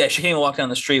 yeah. Yeah, she can't even walk down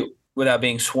the street without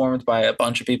being swarmed by a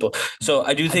bunch of people. So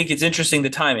I do think it's interesting the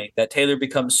timing that Taylor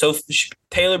becomes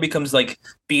like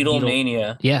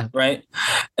Beatlemania. Yeah. Right.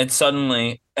 And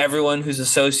suddenly everyone who's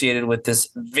associated with this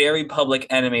very public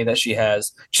enemy that she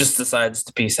has just decides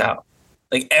to peace out.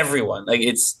 Everyone,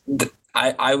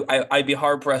 I'd be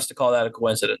hard pressed to call that a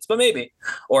coincidence, but maybe,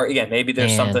 or again, maybe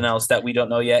there's something else that we don't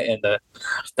know yet. And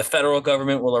the federal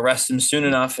government will arrest him soon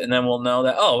enough. And then we'll know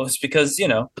that, it's because,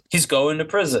 he's going to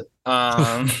prison.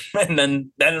 And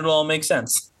then it'll all make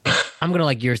sense. I'm going to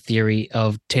like your theory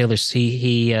of Taylor.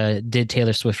 He did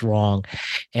Taylor Swift wrong.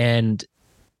 And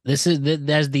this is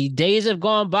as the days have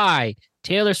gone by,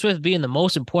 Taylor Swift being the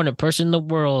most important person in the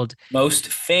world. Most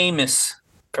famous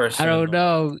person. I don't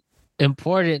know.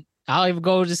 Important. I'll even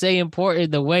go to say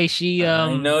important the way she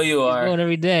I know you are going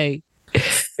every day.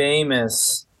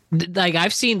 Famous.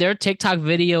 I've seen their TikTok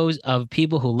videos of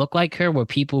people who look like her where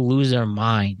people lose their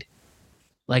mind.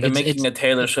 They're making a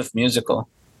Taylor Swift musical.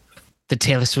 The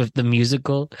Taylor Swift the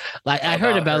musical? I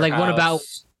heard about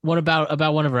what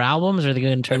about one of her albums? Or are they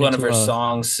going to turn one into of her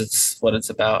songs? It's what it's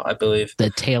about, I believe. The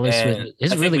Taylor Swift.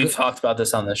 It's really good. We've talked about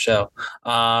this on the show.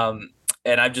 And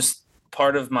I've just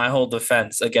part of my whole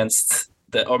defense against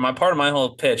part of my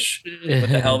whole pitch with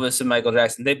the Elvis and Michael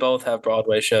Jackson. They both have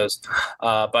Broadway shows,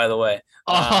 by the way.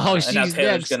 And now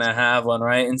Taylor's gonna have one,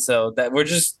 right? And so that we're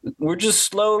just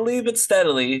slowly but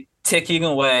steadily ticking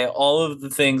away all of the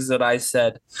things that I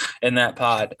said in that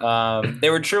pod. They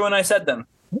were true when I said them.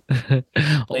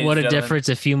 What a difference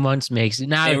a few months makes.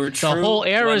 Now the whole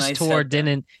Eras tour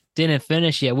didn't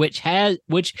finish yet,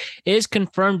 which is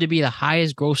confirmed to be the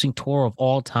highest grossing tour of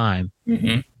all time.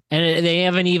 Mm-hmm. And they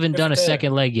haven't even done a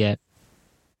second leg yet.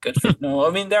 Good. No,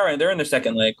 I mean they're in their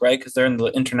second leg, right? Because they're in the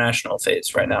international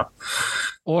phase right now.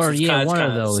 Or so one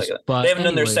of those. But they haven't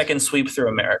done their second sweep through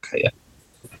America yet.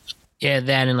 Yeah,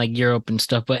 that and Europe and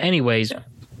stuff. But anyways,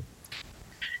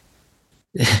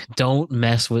 don't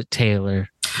mess with Taylor.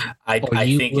 I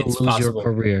think it's possible.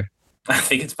 Your career. I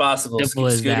think it's possible.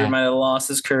 Scooter might have lost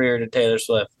his career to Taylor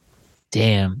Swift.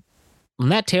 Damn. when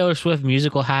that Taylor Swift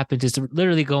musical happens, it's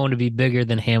literally going to be bigger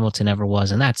than Hamilton ever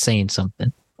was, and that's saying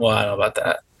something. Well, I don't know about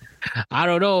that. I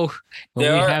don't know.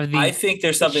 I think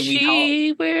there's something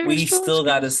we still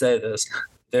got to say this.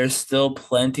 There's still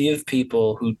plenty of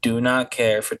people who do not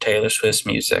care for Taylor Swift's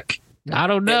music. I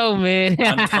don't know, man.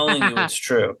 I'm telling you, it's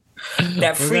true.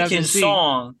 That freaking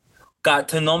song got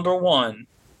to #1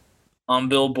 on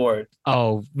Billboard.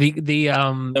 Oh, the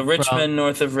Richmond,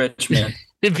 north of Richmond.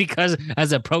 Because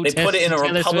as a protest, they put it in a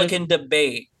Republican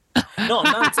debate. No,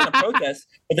 not it's in a protest.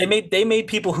 But they made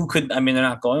people who could. I mean, they're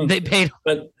not going. But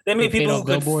they made people who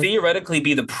could theoretically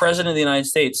be the president of the United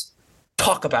States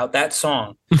talk about that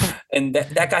song. And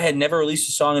that guy had never released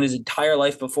a song in his entire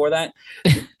life before that.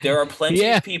 There are plenty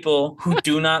of people who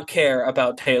do not care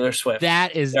about Taylor Swift.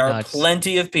 There are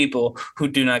plenty of people who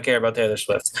do not care about Taylor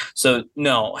Swift. So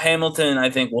no, Hamilton, I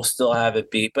think, will still have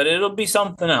it beat, but it'll be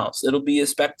something else. It'll be a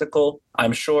spectacle,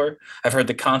 I'm sure. I've heard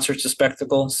the concert's a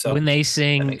spectacle. So when they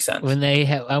sing, that makes sense.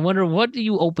 I wonder, what do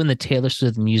you open the Taylor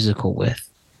Swift musical with?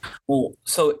 Well,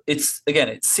 so it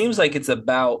seems like it's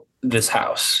about this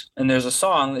house, and there's a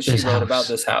song that she wrote about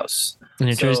this house, and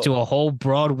it turns to a whole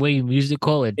Broadway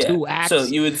musical in 2 acts. So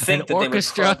you would think that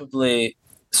orchestra. They would probably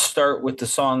start with the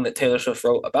song that Taylor Swift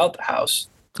wrote about the house.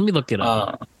 Let me look it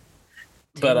up.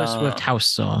 Taylor Swift house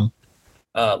song.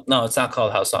 No, it's not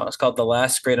called house song. It's called "The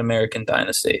Last Great American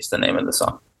Dynasty." Is the name of the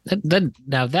song.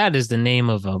 Now that is the name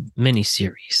of a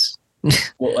miniseries.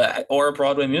 Well, or a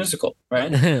Broadway musical,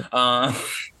 right?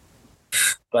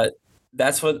 But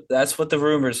that's what the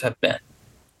rumors have been.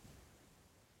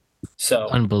 So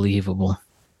unbelievable.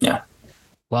 Yeah.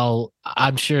 Well,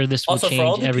 I'm sure this will change for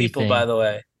all the everything. People, by the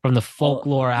way, from the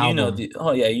folklore album.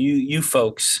 You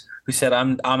folks who said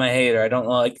I'm a hater. I don't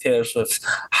like Taylor Swift.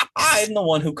 I'm the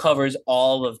one who covers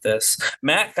all of this.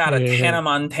 Matt got a Hannah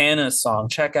Montana song.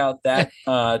 Check out that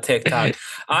TikTok.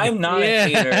 I'm not a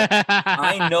hater.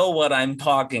 I know what I'm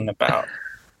talking about.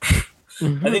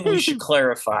 I think we should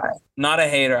clarify. Not a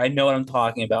hater. I know what I'm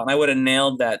talking about. And I would have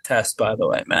nailed that test, by the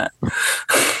way, Matt.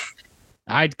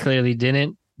 I clearly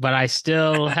didn't, but I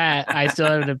still have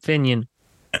an opinion.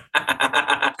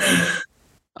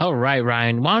 All right,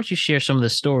 Ryan. Why don't you share some of the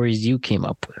stories you came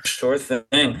up with? Sure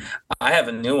thing. I have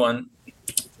a new one.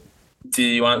 Do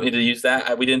you want me to use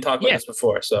that? We didn't talk about this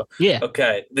before, so yeah.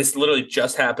 Okay, this literally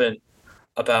just happened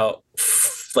about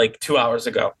 2 hours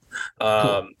ago.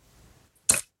 Cool.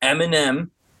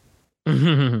 Eminem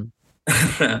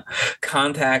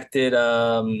contacted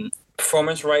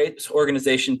performance rights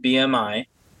organization BMI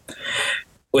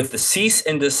with the cease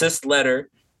and desist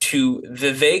letter to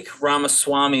Vivek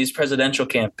Ramaswamy's presidential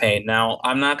campaign. Now,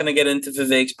 I'm not going to get into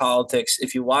Vivek's politics.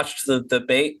 If you watched the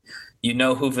debate, you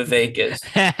know who Vivek is.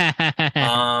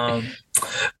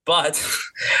 But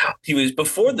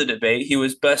before the debate, he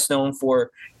was best known for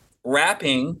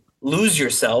rapping "Lose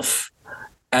Yourself"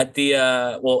 at the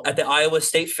Iowa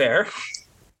State Fair.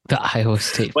 The Iowa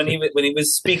State when he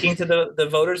was speaking to the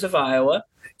voters of Iowa,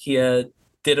 he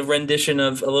did a rendition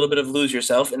of a little bit of "Lose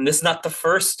Yourself," and this is not the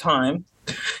first time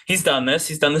he's done this.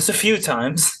 He's done this a few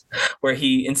times, where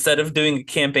he, instead of doing a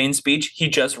campaign speech, he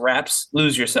just raps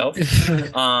 "Lose Yourself."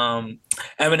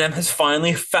 Eminem has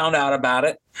finally found out about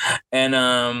it,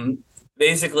 and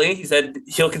basically, he said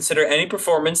he'll consider any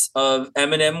performance of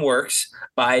Eminem works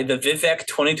by the Vivek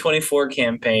 2024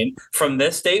 campaign from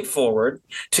this date forward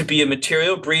to be a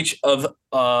material breach of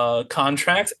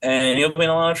contract, and he'll be in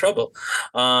a lot of trouble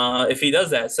if he does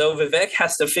that. So Vivek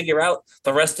has to figure out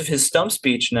the rest of his stump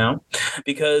speech now,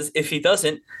 because if he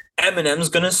doesn't, Eminem's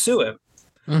going to sue him.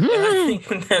 Mm-hmm. And I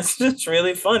think that's just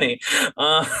really funny.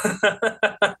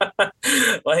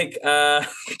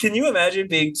 Can you imagine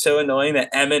being so annoying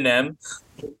that Eminem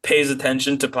pays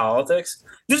attention to politics?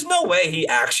 There's no way he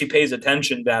actually pays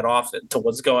attention that often to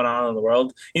what's going on in the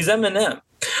world. He's Eminem.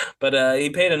 But he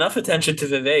paid enough attention to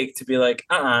Vivek to be like,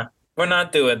 we're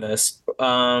not doing this.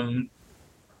 And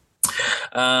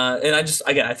I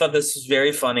thought this was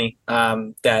very funny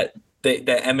that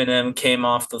Eminem came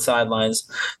off the sidelines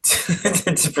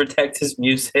to protect his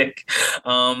music.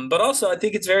 But also, I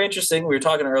think it's very interesting. We were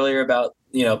talking earlier about,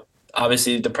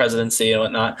 obviously the presidency and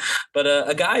whatnot. But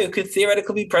a guy who could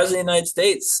theoretically be president of the United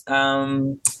States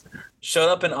showed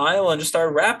up in Iowa and just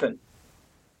started rapping.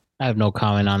 I have no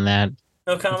comment on that.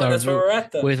 No comment. That's where we're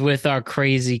at, though. With our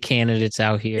crazy candidates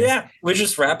out here. Yeah, we're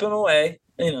just rapping away.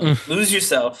 Lose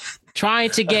yourself.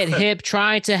 Trying to get hip,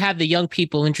 trying to have the young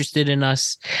people interested in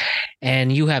us.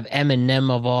 And you have Eminem,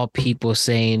 of all people,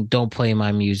 saying, don't play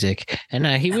my music. And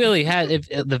he really had,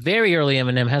 the very early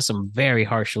Eminem has some very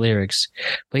harsh lyrics,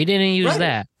 but he didn't use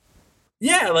that.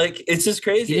 Yeah, it's just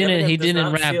crazy. He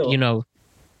didn't rap, No,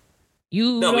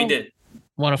 he did.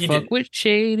 Want to fuck with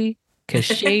Shady? Because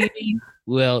Shady,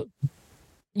 well,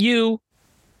 you.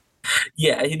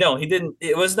 Yeah, he didn't.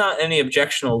 It was not any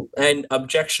objectionable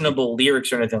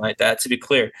lyrics or anything like that. To be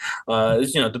clear, it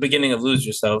was, the beginning of "Lose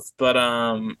Yourself." But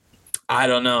I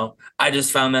don't know. I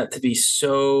just found that to be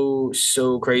so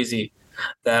crazy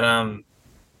that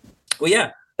well,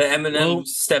 yeah, that Eminem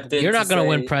stepped in. You're not going to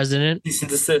win president.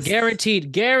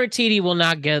 Guaranteed he will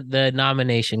not get the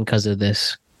nomination because of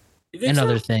this and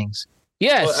other things.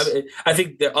 Yes, well, I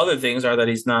think the other things are that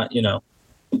he's not,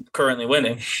 currently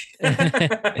winning.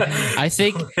 I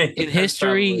think in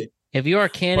history, if you're a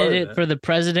candidate for the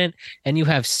president and you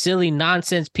have silly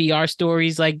nonsense PR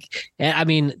stories, the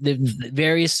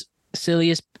various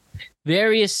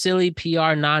silly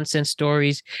PR nonsense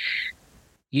stories,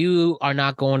 you are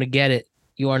not going to get it.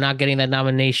 You are not getting that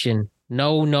nomination.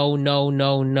 No.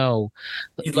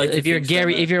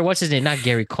 If you're what's his name? Not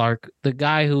Gary Clark, the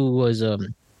guy who was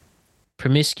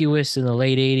promiscuous in the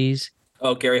late 80s.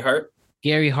 Oh, Gary Hart.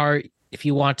 If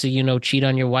you want to, cheat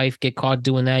on your wife, get caught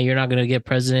doing that, you're not going to get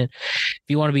president. If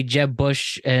you want to be Jeb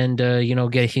Bush and,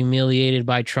 get humiliated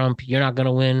by Trump, you're not going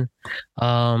to win.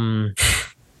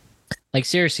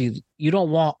 Seriously, you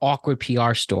don't want awkward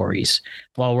PR stories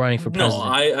while running for president. No,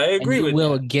 I agree with you.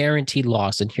 Will a guaranteed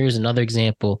loss. And here's another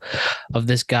example of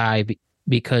this guy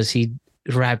because he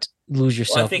rapped "Lose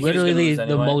Yourself." You could literally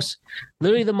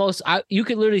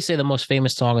say the most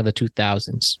famous song of the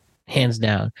 2000s. Hands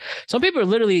down. Some people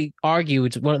literally argue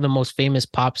it's one of the most famous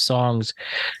pop songs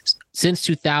since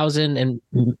 2000 and,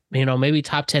 maybe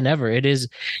top 10 ever. It is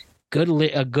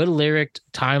a good lyric,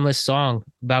 timeless song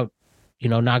about,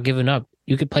 not giving up.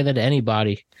 You could play that to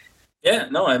anybody. Yeah,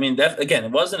 no, I mean, again,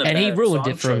 it wasn't and he ruined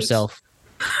it for himself.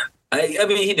 I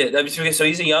mean, he did. So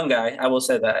he's a young guy. I will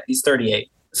say that. He's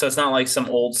 38. So it's not like some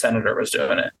old senator was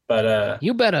doing it, but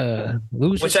you better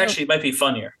lose. Which actually might be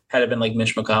funnier had it been like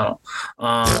Mitch McConnell.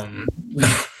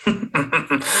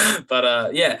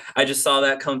 But yeah, I just saw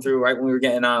that come through right when we were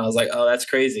getting on. I was like, oh, that's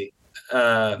crazy.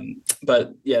 But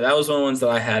yeah, that was one of the ones that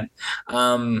I had.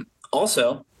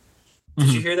 Also,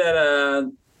 did you hear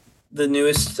that the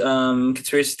newest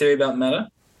conspiracy theory about Meta,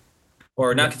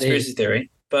 or not conspiracy theory,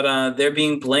 but they're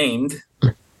being blamed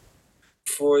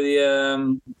for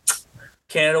the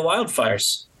Canada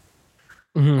wildfires.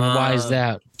 Why is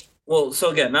that? Well, so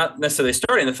again, not necessarily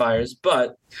starting the fires,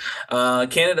 but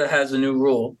Canada has a new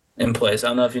rule in place. I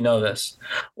don't know if you know this,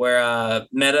 where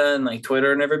Meta and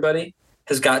Twitter and everybody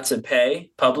has got to pay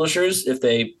publishers if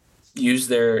they use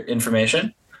their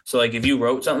information. So if you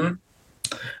wrote something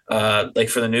for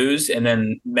the news and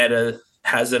then Meta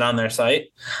has it on their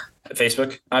site,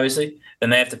 Facebook, obviously, then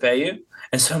they have to pay you.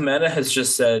 And so Meta has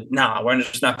just said, nah, we're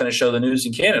just not going to show the news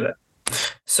in Canada.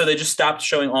 So they just stopped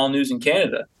showing all news in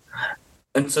Canada.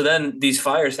 And so then these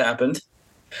fires happened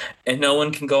and no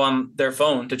one can go on their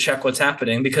phone to check what's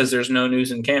happening because there's no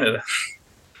news in Canada.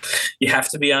 You have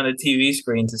to be on a TV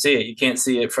screen to see it. You can't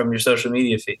see it from your social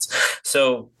media feeds.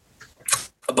 So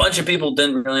a bunch of people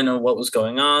didn't really know what was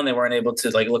going on. They weren't able to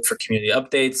look for community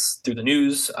updates through the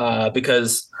news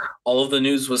because all of the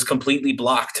news was completely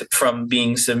blocked from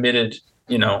being submitted,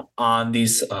 on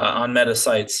these on Meta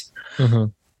sites. Mm-hmm.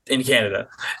 In Canada.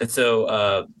 And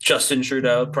so Justin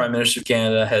Trudeau, Prime Minister of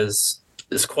Canada, is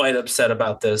quite upset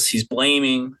about this. He's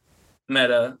blaming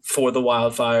Meta for the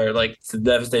wildfire, the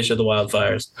devastation of the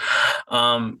wildfires.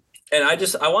 And I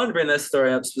wanted to bring this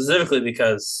story up specifically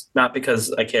not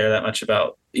because I care that much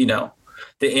about, the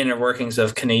inner workings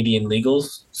of Canadian legal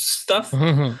stuff,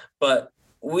 but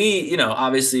we,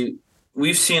 obviously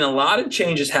we've seen a lot of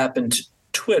changes happen to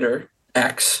Twitter,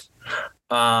 X,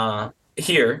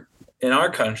 here in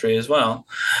our country as well.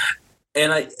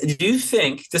 And do you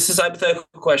think, this is a hypothetical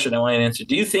question I want you to answer,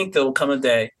 do you think there will come a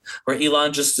day where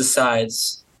Elon just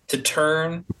decides to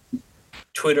turn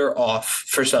Twitter off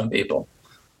for some people?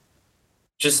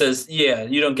 Just says, yeah,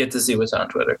 you don't get to see what's on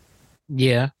Twitter.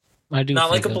 Yeah, I do. Not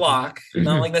like a block,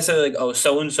 not necessarily oh,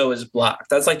 so-and-so is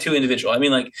blocked. That's too individual. I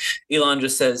mean, Elon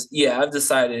just says, yeah, I've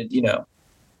decided,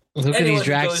 Look at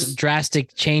these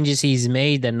drastic changes he's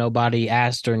made that nobody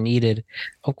asked or needed.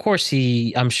 Of course,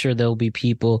 I'm sure there'll be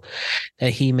people that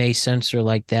he may censor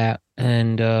like that.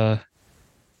 And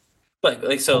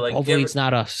hopefully it's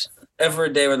not us. Ever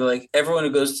a day where they're everyone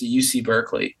who goes to UC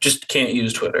Berkeley just can't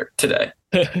use Twitter today.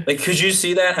 Could you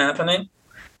see that happening?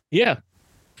 Yeah.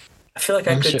 I feel like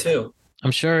I could too.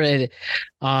 I'm sure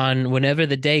on whenever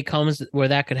the day comes where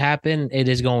that could happen, it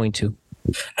is going to.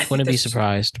 Wouldn't be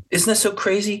surprised. Isn't that so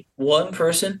crazy? One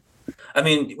person? I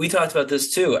mean, we talked about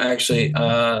this too, actually.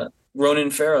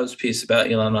 Ronan Farrow's piece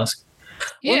about Elon Musk.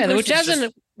 Yeah, which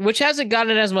hasn't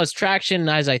gotten as much traction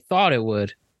as I thought it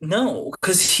would. No,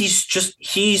 because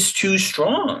he's too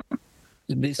strong.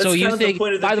 So you kind of the think,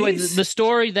 point of the by the way, piece. the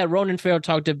story that Ronan Farrow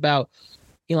talked about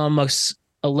Elon Musk's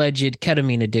alleged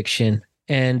ketamine addiction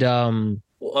and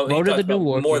Well, he Road to talked the New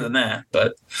about more Yorker. than that,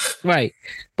 but Right.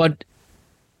 But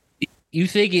you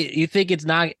think it's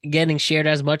not getting shared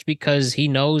as much because he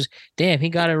knows, damn, he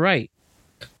got it right.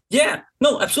 yeah,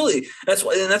 no, absolutely. That's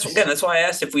why I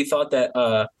asked if we thought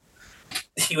that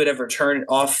he would ever turn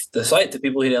off the site to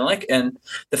people he didn't like, and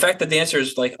the fact that the answer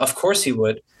is like, of course he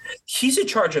would. He's in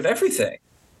charge of everything.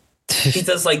 He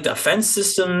does like defense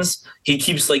systems. He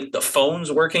keeps like the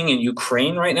phones working in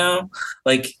Ukraine right now.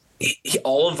 Like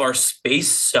all of our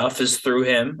space stuff is through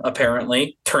him.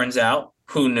 Apparently, turns out.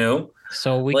 Who knew?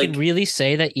 So we can really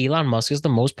say that Elon Musk is the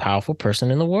most powerful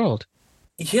person in the world.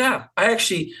 Yeah, I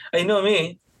know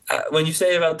me. When you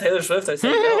say about Taylor Swift, I say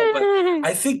no, but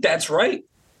I think that's right.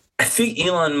 I think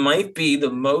Elon might be the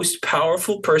most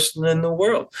powerful person in the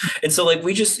world. And so like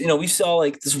we just, we saw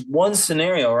like this one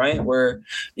scenario, right, where,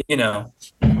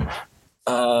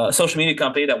 a social media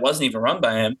company that wasn't even run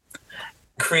by him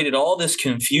created all this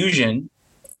confusion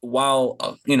while,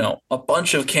 a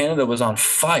bunch of Canada was on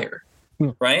fire,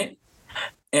 right?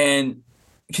 And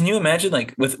can you imagine,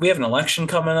 like, we have an election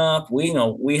coming up,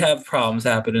 we have problems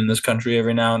happen in this country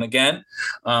every now and again.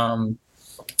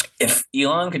 If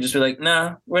Elon could just be like,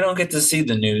 nah, we don't get to see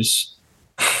the news.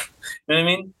 You know what I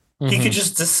mean? Mm-hmm. He could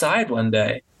just decide one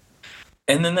day.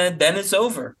 And then it's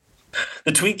over.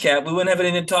 The tweet cat, we wouldn't have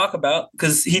anything to talk about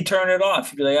because he'd turn it off.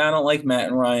 He'd be like, I don't like Matt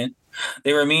and Ryan.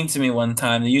 They were mean to me one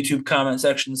time. The YouTube comment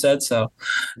section said so.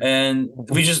 And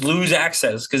we just lose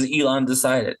access because Elon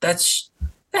decided. That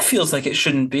feels like it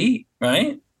shouldn't be,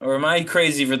 right? Or am I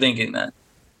crazy for thinking that?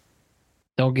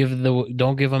 Don't give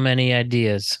him any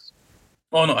ideas.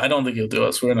 Oh no, I don't think he'll do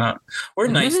us. We're not. We're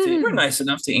nice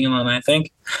enough to Elon, I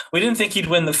think. We didn't think he'd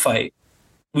win the fight.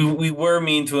 We were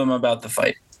mean to him about the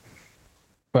fight.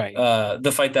 Right.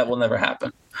 The fight that will never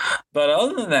happen. But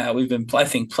other than that, we've been, I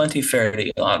think, plenty fair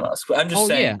to Elon Musk. I'm just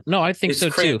saying. Yeah. No, I think so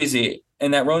too. It's crazy.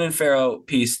 And that Ronan Farrow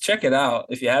piece, check it out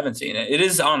if you haven't seen it. It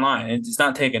is online. It's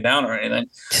not taken down or anything.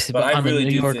 But I really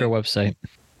do think, on the New Yorker website.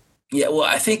 Yeah, well,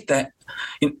 I think that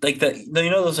like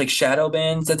those like shadow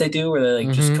bans that they do where they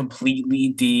like just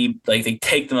completely like they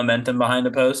take the momentum behind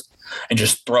a post and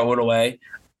just throw it away.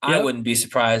 Yep. I wouldn't be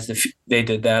surprised if they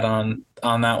did that on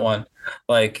that one.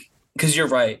 Like, because you're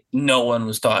right, no one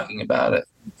was talking about it.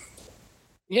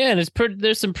 Yeah, and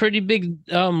there's some pretty big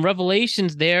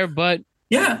revelations there, but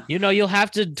yeah, you'll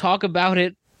have to talk about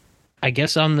it, I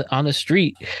guess, on the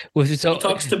street with he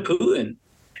talks to Putin.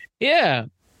 Yeah.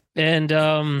 And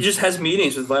he just has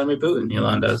meetings with Vladimir Putin.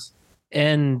 Elon does,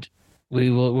 and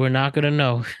we're not gonna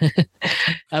know.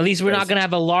 At least we're not gonna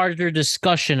have a larger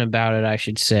discussion about it, I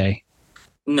should say.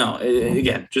 No,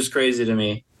 again, just crazy to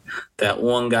me that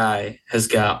one guy has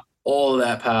got all of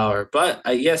that power. But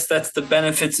I guess that's the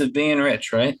benefits of being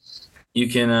rich, right? You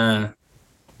can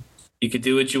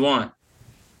do what you want.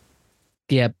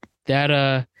 Yep,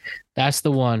 that's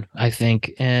the one, I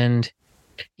think. And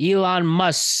Elon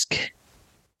Musk,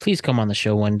 please come on the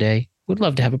show one day. We'd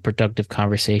love to have a productive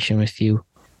conversation with you.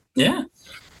 Yeah.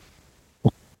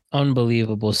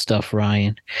 Unbelievable stuff,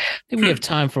 Ryan. I think we have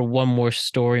time for one more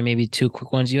story, maybe two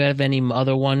quick ones. You have any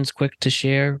other ones quick to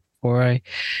share before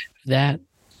that?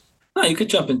 No, you could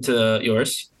jump into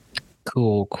yours.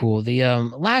 Cool. The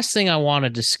last thing I want to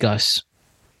discuss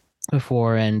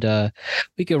before, and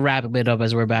we could wrap it up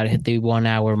as we're about to hit the 1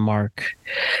 hour mark.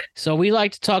 So we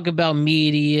like to talk about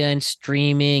media and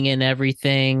streaming and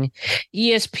everything.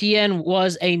 ESPN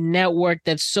was a network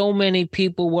that so many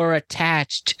people were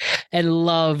attached and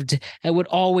loved and would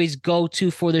always go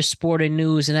to for their sport and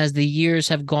news. And as the years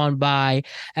have gone by,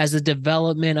 as the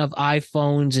development of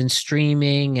iPhones and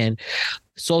streaming and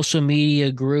social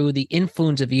media grew, the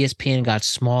influence of ESPN got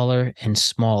smaller and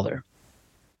smaller.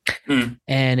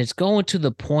 And it's going to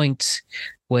the point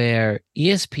where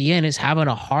ESPN is having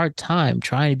a hard time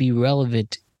trying to be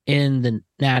relevant in the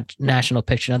national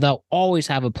picture. Now, they'll always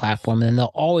have a platform and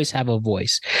they'll always have a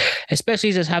voice,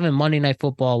 especially just having Monday Night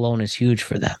Football alone is huge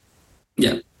for them.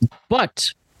 Yeah.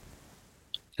 But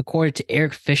according to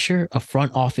Eric Fisher of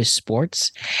Front Office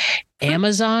Sports,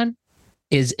 Amazon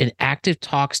is in active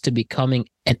talks to becoming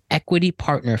an equity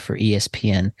partner for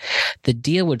ESPN. The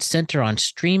deal would center on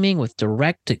streaming with a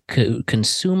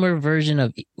direct-to-consumer version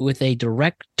of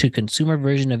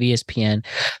ESPN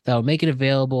that will make it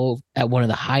available at one of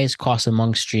the highest costs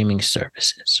among streaming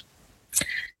services.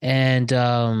 And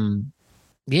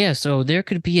so there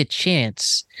could be a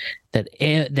chance that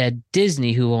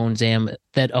Disney, who owns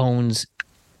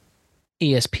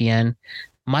ESPN,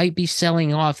 might be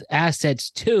selling off assets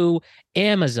to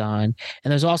Amazon.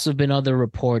 And there's also been other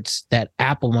reports that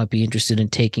Apple might be interested in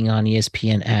taking on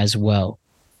ESPN as well.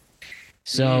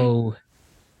 So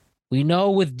we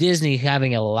know with Disney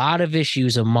having a lot of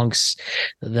issues amongst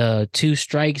the 2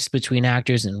 strikes between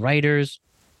actors and writers,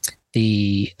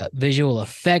 the visual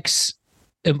effects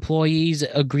employees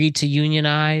agreed to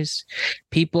unionize.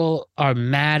 People are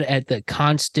mad at the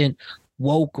constant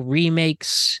woke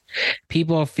remakes.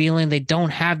 People are feeling they don't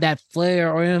have that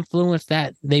flair or influence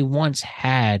that they once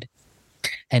had.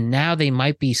 And now they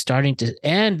might be starting to,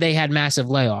 and they had massive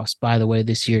layoffs, by the way,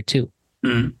 this year too.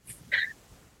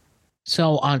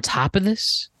 So on top of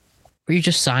this, where you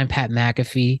just signed Pat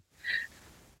McAfee,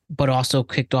 but also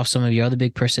kicked off some of your other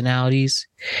big personalities,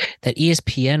 that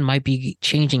ESPN might be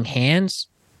changing hands.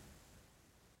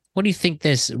 What do you think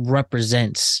this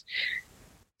represents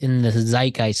in the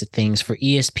zeitgeist of things for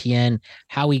ESPN,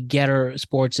 how we get our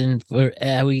sports in,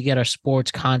 how we get our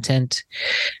sports content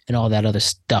and all that other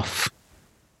stuff?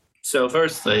 So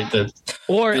firstly,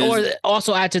 or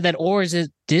also add to that, or is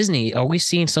it Disney? Are we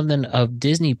seeing something of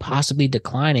Disney possibly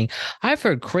declining? I've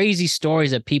heard crazy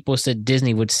stories that people said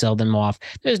Disney would sell them off.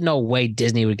 There's no way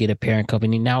Disney would get a parent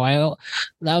company. Now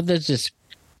there's just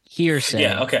hearsay.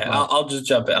 Yeah, okay. I'll just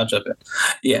jump in.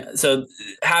 Yeah, so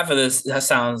half of this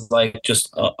sounds like just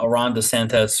a Ron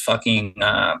DeSantis fucking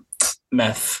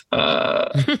meth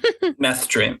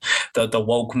dream. The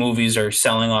woke movies are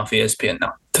selling off ESPN.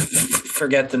 No,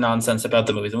 forget the nonsense about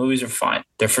the movies. The movies are fine.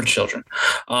 They're for children.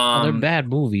 They're bad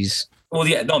movies. Well,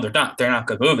 yeah, no, they're not. They're not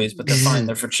good movies, but they're fine.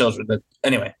 They're for children. But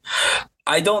anyway,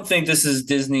 I don't think this is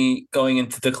Disney going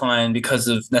into decline because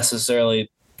of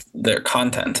necessarily their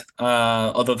content,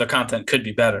 although their content could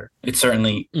be better. It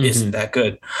certainly isn't that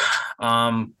good.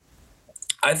 I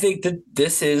think that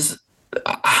this is,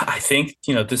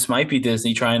 this might be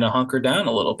Disney trying to hunker down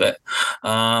a little bit,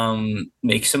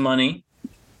 make some money,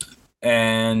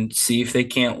 and see if they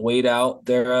can't wait out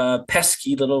their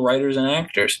pesky little writers and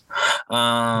actors.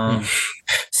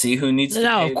 See who needs to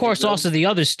now, pay of course, also the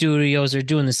other studios are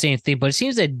doing the same thing, but it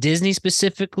seems that Disney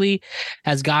specifically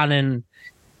has gotten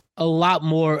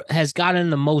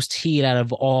the most heat out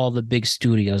of all the big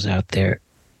studios out there.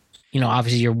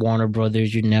 Obviously your Warner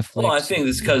Brothers, your Netflix. Well, I think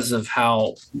it's because of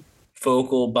how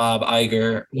vocal Bob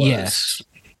Iger was. Yes.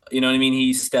 You know what I mean?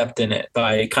 He stepped in it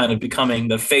by kind of becoming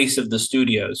the face of the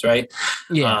studios, right?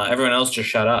 Yeah. Everyone else just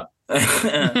shut up.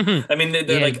 I mean,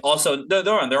 they're like also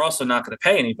they're also not going to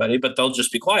pay anybody, but they'll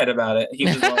just be quiet about it. He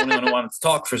was the only one who wanted to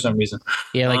talk for some reason.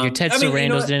 Yeah, like your Ted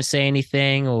Sarandos didn't say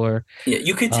anything, or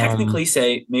you could technically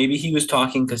say maybe he was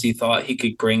talking because he thought he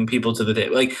could bring people to the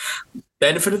table. Like,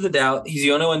 benefit of the doubt, he's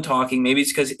the only one talking. Maybe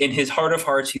it's because in his heart of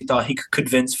hearts he thought he could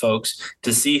convince folks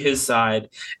to see his side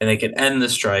and they could end the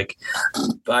strike.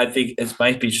 But I think it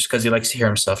might be just because he likes to hear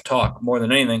himself talk more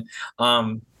than anything.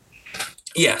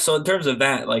 Yeah, so in terms of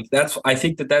that, I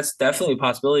think that's definitely a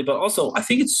possibility. But also, I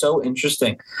think it's so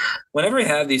interesting. Whenever we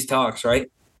have these talks, right,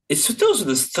 those are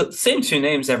the same 2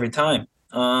 names every time.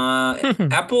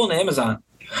 Apple and Amazon.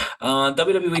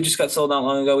 WWE just got sold not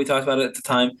long ago. We talked about it at the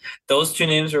time. Those 2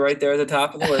 names are right there at the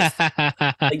top of the list.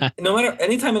 No matter,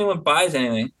 anytime anyone buys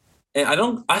anything,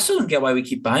 and I still don't get why we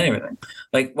keep buying everything.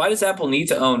 Like, why does Apple need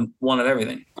to own one of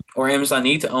everything, or Amazon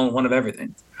need to own one of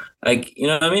everything? Like, you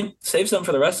know what I mean? Save some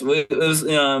for the rest of it. It was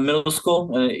middle school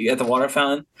when you at the water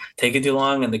fountain, taking too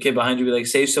long, and the kid behind you be like,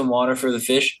 "Save some water for the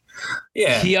fish."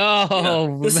 Yeah.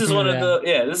 This is one of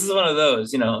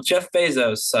those. Jeff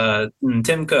Bezos,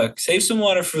 Tim Cook, save some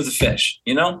water for the fish.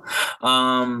 But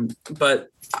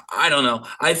I don't know.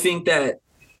 I think that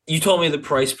you told me the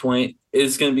price point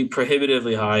is going to be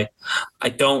prohibitively high. I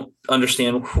don't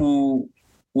understand who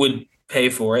would pay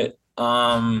for it.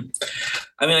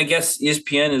 I guess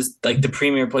ESPN is like the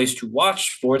premier place to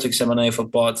watch sports, like Monday Night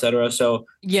Football, etc. So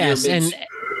yes, and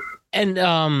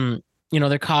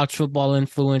their college football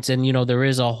influence, and there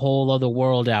is a whole other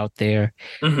world out there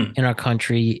in our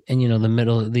country, and the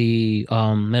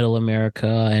middle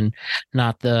America, and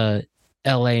not the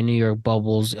LA, New York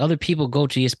bubbles. Other people go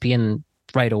to ESPN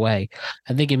right away.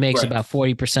 I think it makes about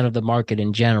 40% of the market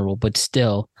in general, but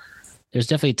still, there's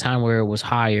definitely a time where it was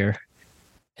higher.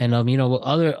 And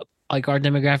other, like, our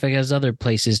demographic has other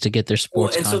places to get their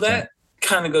sports content. So that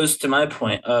kind of goes to my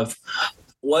point of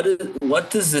what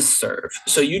does this serve?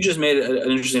 So you just made an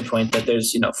interesting point that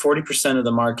there's 40% of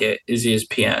the market is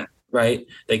ESPN, right?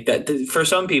 Like that for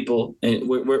some people,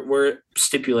 we're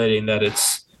stipulating that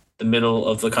it's the middle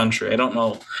of the country. I don't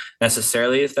know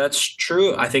necessarily if that's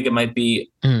true. I think it might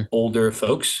be older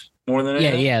folks more than Yeah,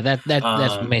 anything. yeah,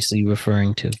 that's basically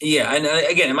referring to. Yeah, and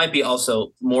again, it might be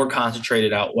also more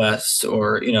concentrated out west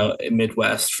or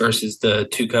Midwest versus the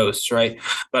two coasts, right?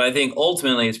 But I think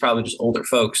ultimately it's probably just older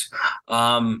folks.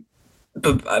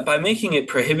 But by making it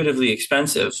prohibitively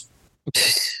expensive,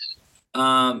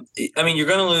 I mean you're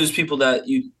going to lose people that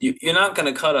you're not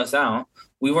going to cut us out.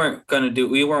 We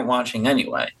weren't watching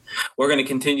anyway. We're going to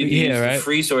continue to use the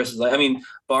free sources. I mean,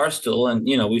 Barstool, and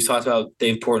we've talked about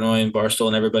Dave Portnoy and Barstool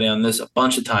and everybody on this a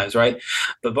bunch of times, right?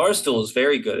 But Barstool is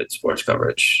very good at sports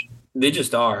coverage. They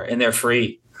just are, and they're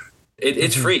free.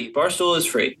 It's free. Barstool is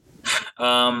free.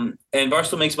 And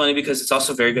Barstool makes money because it's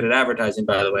also very good at advertising,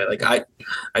 by the way. Like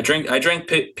I drank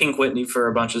Pink Whitney for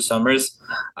a bunch of summers.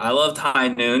 I loved High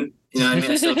Noon. You know what I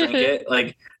mean? I still drink it.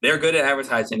 Like they're good at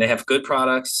advertising. They have good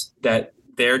products that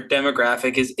their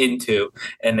demographic is into,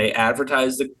 and they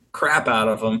advertise the crap out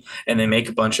of them, and they make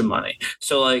a bunch of money.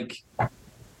 So like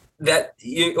that,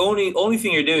 only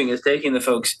thing you're doing is taking the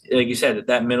folks, like you said,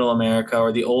 that middle America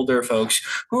or the older folks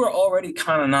who are already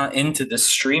kind of not into the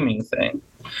streaming thing,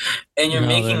 and you're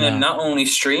making them not only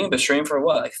stream, but stream for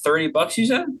what, like $30 you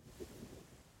said?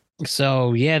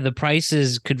 So yeah, the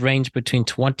prices could range between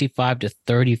 $25 to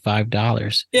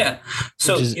 $35. Yeah,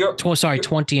 so you're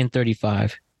 20 and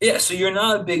 35. Yeah, so you're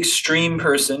not a big stream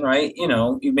person, right?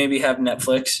 You maybe have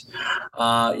Netflix.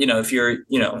 If you're,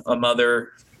 a mother,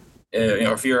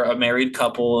 if you're a married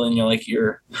couple and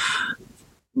you're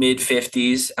mid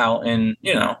 50s out in,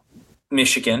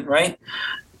 Michigan, right?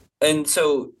 And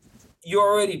so you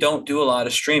already don't do a lot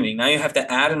of streaming. Now you have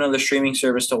to add another streaming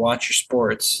service to watch your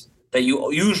sports that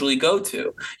you usually go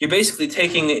to. You're basically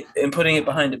taking it and putting it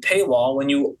behind a paywall when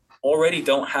you already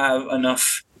don't have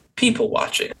enough people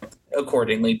watching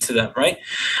accordingly to them, right?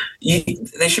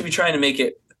 They should be trying to make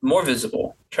it more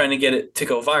visible, trying to get it to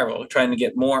go viral, trying to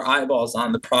get more eyeballs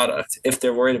on the product if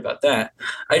they're worried about that.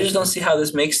 I just don't see how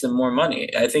this makes them more money.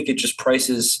 I think it just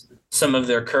prices some of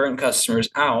their current customers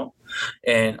out.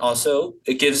 And also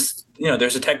it gives,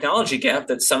 there's a technology gap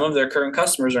that some of their current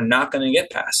customers are not going to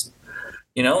get past.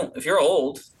 If you're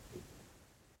old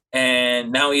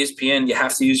and now ESPN, you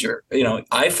have to use your,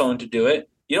 iPhone to do it.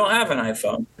 You don't have an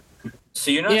iPhone. So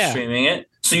you're not streaming it.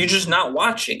 So you're just not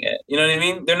watching it. You know what I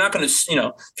mean? They're not going to,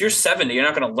 if you're 70, you're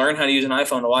not going to learn how to use an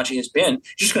iPhone to watch ESPN.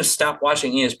 You're just going to stop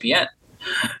watching ESPN.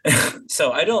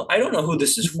 So I don't know who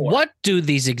this is for. What do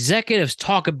these executives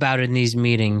talk about in these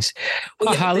meetings?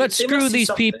 Well, let's screw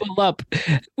these people up.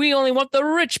 We only want the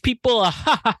rich people.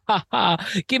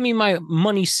 Give me my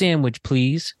money sandwich,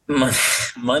 please.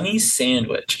 Money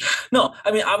sandwich. No,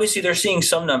 I mean, obviously they're seeing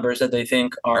some numbers that they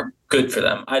think are good for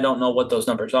them. I don't know what those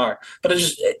numbers are, but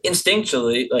it's just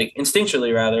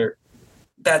instinctually rather,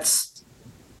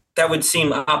 that would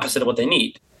seem opposite of what they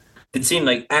need. It seemed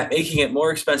like making it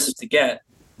more expensive to get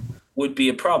would be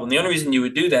a problem. The only reason you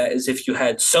would do that is if you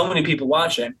had so many people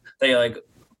watching that you're like,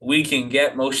 we can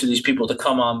get most of these people to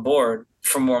come on board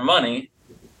for more money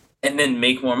and then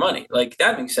make more money. Like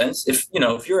that makes sense. If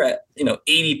you're at,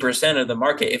 80% of the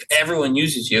market, if everyone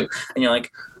uses you and you're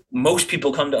like, most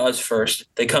people come to us first,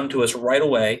 they come to us right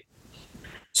away.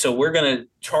 So we're going to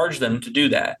charge them to do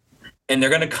that. And they're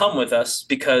going to come with us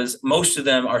because most of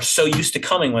them are so used to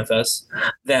coming with us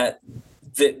that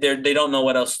they don't know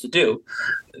what else to do.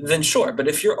 Then sure. But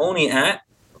if you're only at,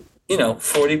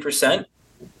 40%,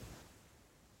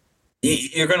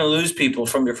 you're going to lose people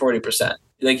from your 40%.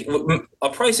 Like a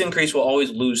price increase will always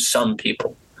lose some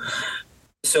people.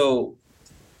 So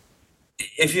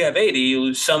if you have 80, you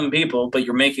lose some people, but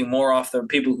you're making more off the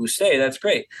people who stay. That's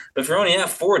great. But if you're only at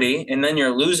 40 and then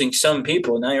you're losing some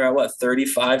people, now you're at what,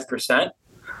 35%?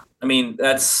 I mean,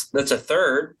 that's a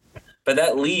third, but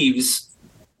that leaves,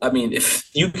 I mean, if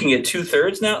you can get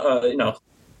 2/3 now,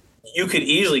 you could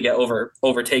easily get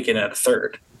overtaken at a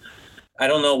third. I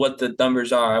don't know what the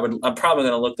numbers are. I'm probably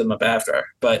going to look them up after,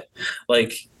 but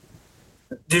like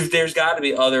there's got to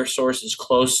be other sources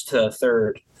close to a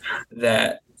third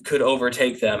that could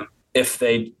overtake them if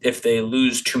they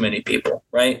lose too many people,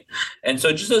 right? And so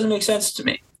it just doesn't make sense to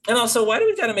me. And also, why do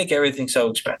we got to make everything so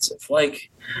expensive?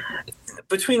 Like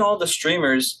between all the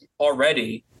streamers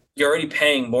already, you're already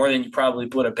paying more than you probably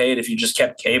would have paid if you just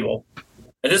kept cable.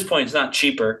 At this point, it's not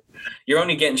cheaper. You're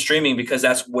only getting streaming because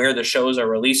that's where the shows are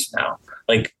released now.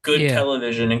 Like good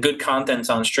television and good content's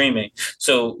on streaming.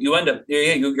 So you end up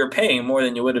you're paying more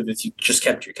than you would have if you just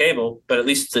kept your cable. But at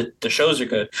least the shows are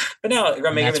good. But now you're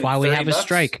gonna make that's why we have a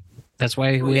strike. That's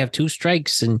why we have 2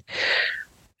 strikes. And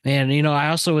I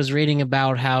also was reading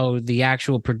about how the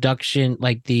actual production,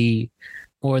 like the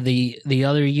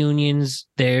other unions,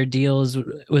 their deals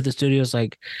with the studios,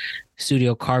 like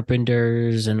studio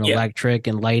carpenters and Yeah. electric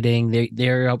and lighting.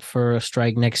 They're up for a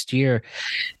strike next year.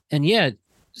 And yeah,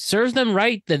 serves them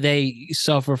right that they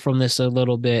suffer from this a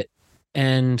little bit.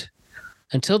 And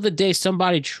until the day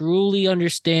somebody truly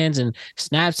understands and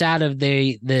snaps out of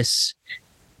this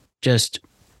just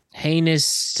heinous,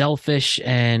 selfish,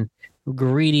 and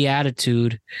greedy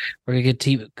attitude, we're going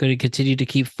to continue to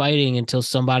keep fighting until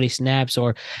somebody snaps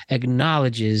or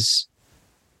acknowledges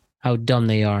how dumb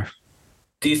they are.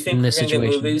 Do you think in we're this going to get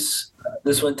situation. movies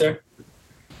this winter?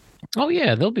 Oh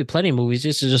yeah, there'll be plenty of movies.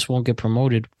 Just won't get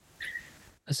promoted.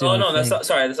 Oh no, that's not.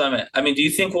 Sorry, that's not it. I mean, do you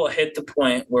think we'll hit the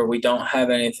point where we don't have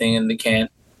anything in the can?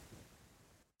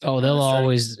 Oh, they'll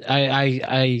always.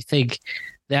 I think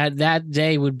that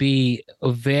day would be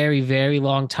a very, very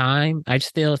long time. I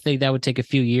still think that would take a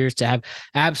few years to have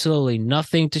absolutely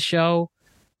nothing to show.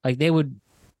 Like they would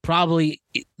probably,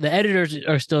 the editors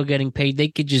are still getting paid. They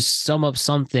could just sum up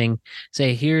something,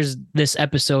 say, here's this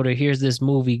episode or here's this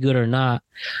movie, good or not.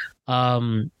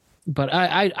 But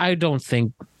I don't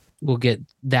think we'll get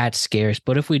that scarce.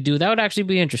 But if we do, that would actually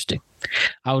be interesting.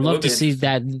 I would love to see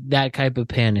that type of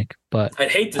panic. But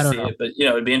I'd hate to see it, but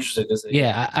it'd be interesting to see.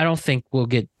 Yeah, I don't think they'll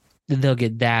get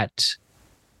that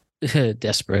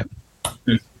desperate.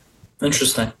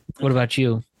 Interesting. What about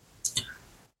you?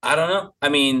 I don't know. I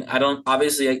mean,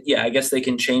 obviously, I guess they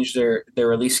can change their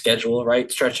release schedule,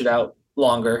 right? Stretch it out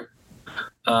longer.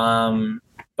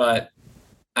 But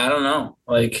I don't know.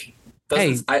 Like,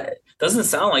 doesn't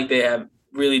sound like they have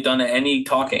really done any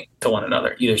talking to one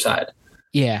another, either side.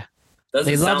 Yeah.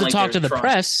 They love to talk to the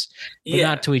press, but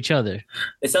not to each other.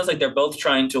 It sounds like they're both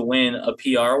trying to win a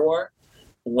PR war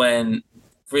when,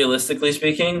 realistically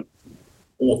speaking,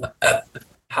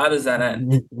 how does that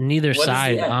end? Neither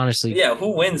side, honestly. Yeah,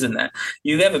 who wins in that?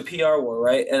 You have a PR war,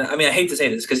 right? And I mean, I hate to say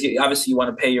this because obviously you want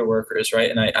to pay your workers, right?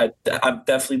 And I'm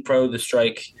definitely pro the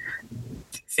strike,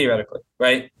 theoretically,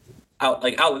 right? Out,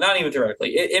 not even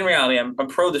theoretically. In reality, I'm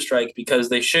pro the strike because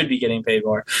they should be getting paid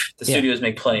more. The studios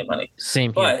make plenty of money.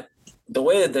 Same here. But the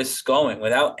way that this is going,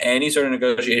 without any sort of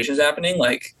negotiations happening,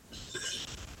 like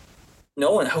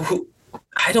no one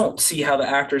I don't see how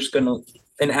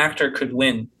an actor could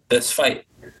win this fight.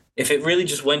 If it really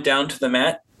just went down to the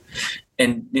mat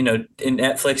and, in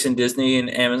Netflix and Disney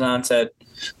and Amazon said,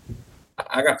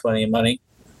 I got plenty of money.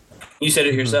 You said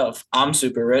it yourself. I'm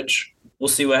super rich. We'll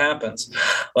see what happens.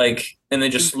 And they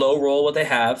just slow roll what they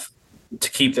have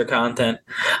to keep their content.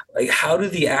 Like, how do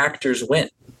the actors win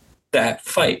that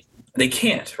fight? They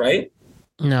can't, right?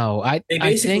 No, they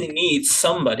basically need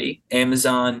somebody,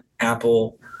 Amazon,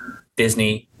 Apple,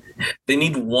 Disney. They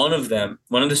need one of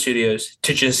the studios,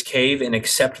 to just cave and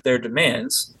accept their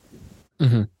demands.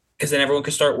 Because then everyone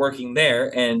can start working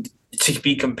there. And to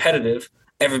be competitive,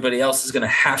 everybody else is going to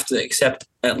have to accept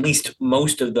at least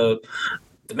most of the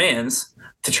demands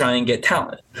to try and get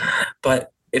talent.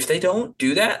 But if they don't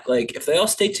do that, like if they all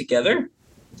stay together,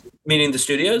 meaning the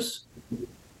studios,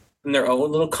 in their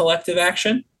own little collective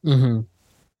action, the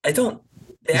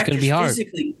actors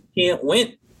physically can't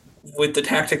win with the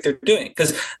tactic they're doing,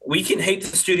 because we can hate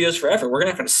the studios forever. We're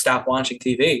not going to stop watching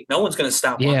TV. No one's going to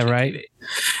stop watching TV.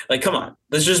 Like, come on,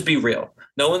 let's just be real.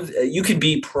 You could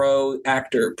be pro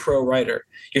actor, pro writer.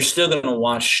 You're still going to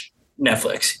watch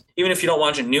Netflix, even if you don't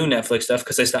watch a new Netflix stuff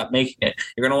because they stopped making it.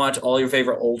 You're going to watch all your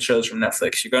favorite old shows from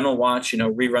Netflix. You're going to watch,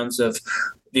 reruns of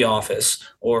The Office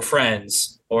or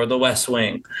Friends or The West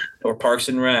Wing or Parks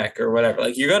and Rec or whatever.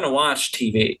 Like, you're going to watch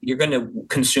TV. You're going to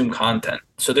consume content.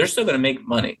 So they're still going to make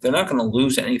money. They're not going to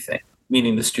lose anything,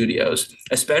 meaning the studios,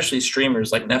 especially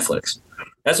streamers like Netflix.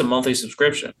 That's a monthly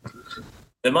subscription.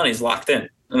 The money's locked in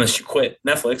unless you quit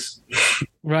Netflix.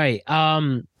 Right.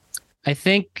 I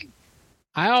think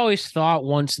I always thought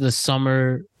once the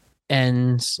summer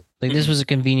ends, like this was a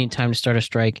convenient time to start a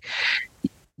strike.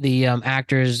 The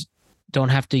actors don't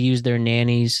have to use their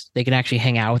nannies. They can actually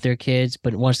hang out with their kids.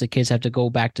 But once the kids have to go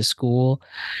back to school,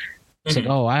 it's like,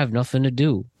 I have nothing to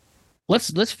do.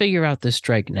 Let's figure out this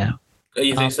strike now.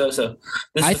 You think so? So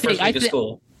this is the first week of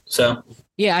school. So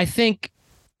yeah, I think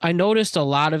I noticed a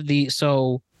lot of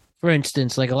for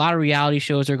instance, like a lot of reality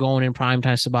shows are going in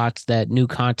primetime spots that new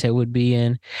content would be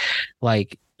in.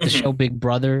 Like the show Big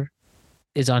Brother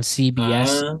is on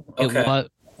CBS. Okay.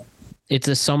 It's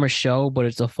a summer show, but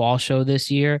it's a fall show this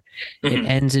year. It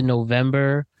ends in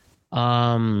November.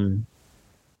 I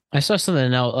saw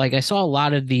something else. Like I saw a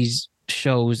lot of these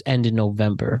shows end in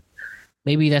November.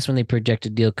 Maybe that's when they project a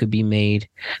deal could be made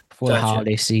for the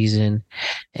holiday season.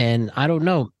 And I don't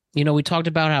know. We talked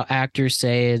about how actors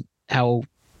say it, how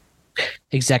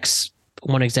execs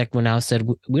one exec went out and said,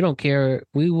 we don't care.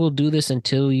 We will do this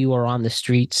until you are on the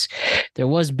streets. There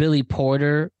was Billy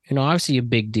Porter, obviously a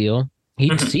big deal.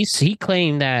 He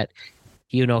claimed that,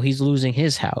 he's losing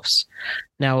his house.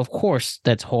 Now, of course,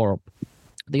 that's horrible.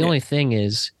 The only thing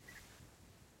is,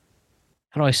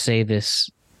 how do I say this?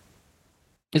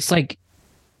 It's like,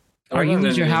 all right, you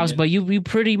lose your house, but you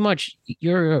pretty much,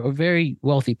 you're a very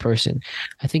wealthy person.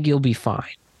 I think you'll be fine.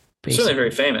 Basically. Certainly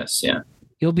very famous, yeah.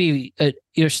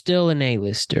 You're still an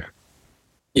A-lister.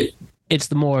 Yeah. It's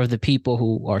the more of the people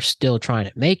who are still trying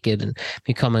to make it and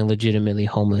becoming legitimately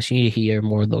homeless. You need to hear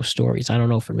more of those stories. I don't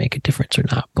know if it make a difference or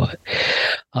not, but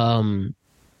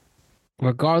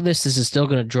regardless, this is still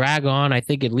going to drag on, I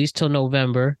think, at least till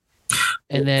November.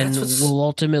 And then we'll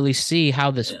ultimately see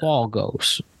how this fall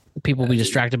goes. People will be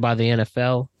distracted by the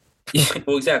NFL.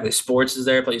 Well, exactly. Sports is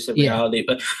there, place of reality.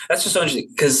 But that's just so interesting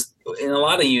because in a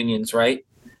lot of unions, right,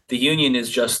 the union is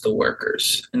just the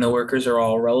workers. And the workers are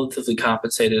all relatively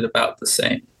compensated about the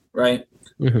same, right?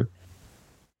 Mm-hmm.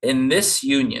 In this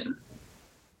union,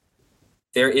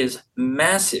 there is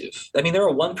massive – there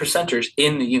are 1%ers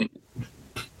in the union.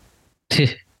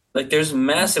 Like there's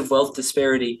massive wealth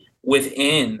disparity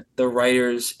within the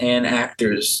writers and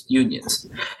actors unions.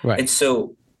 Right. And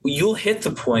so you'll hit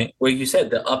the point where you said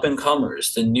the up and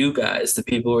comers, the new guys, the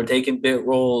people who are taking bit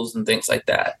roles and things like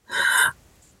that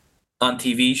on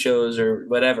TV shows or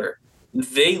whatever,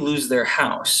 they lose their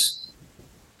house.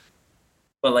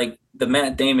 But like the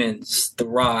Matt Damons, The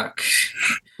Rock,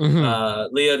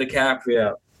 Leo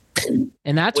DiCaprio.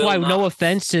 And that's why no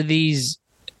offense to these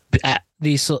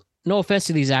no offense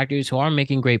to these actors who are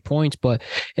making great points, but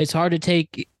it's hard to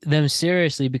take them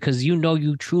seriously because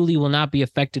you truly will not be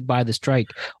affected by the strike.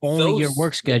 Only your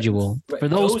work schedule. For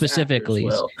those specifically.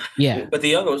 Yeah. But the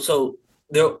younger, so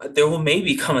there will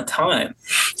maybe come a time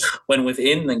when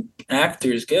within the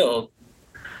Actors Guild,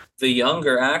 the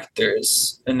younger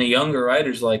actors and the younger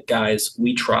writers are like, guys,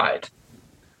 we tried.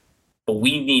 But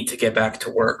we need to get back to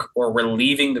work or we're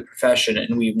leaving the profession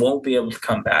and we won't be able to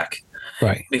come back.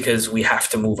 Right. Because we have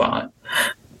to move on.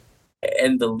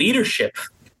 And the leadership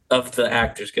of the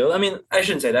Actors Guild, I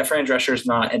shouldn't say that. Fran Drescher is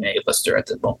not an A-lister at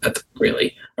the moment,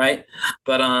 really, right?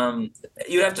 But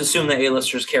you'd have to assume that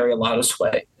A-listers carry a lot of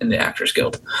sway in the Actors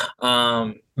Guild.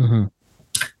 So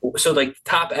like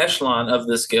top echelon of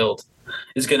this guild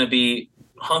is going to be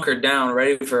hunkered down,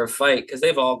 ready for a fight because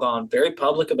they've all gone very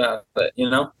public about it,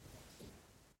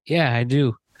 Yeah, I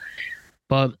do.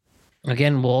 But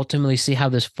again, we'll ultimately see how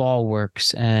this fall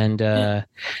works. And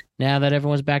now that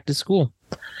everyone's back to school.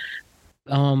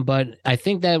 But I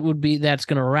think that's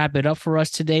going to wrap it up for us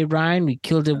today, Ryan. We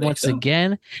killed it once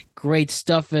again. Great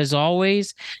stuff as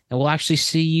always. And we'll actually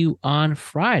see you on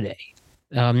Friday.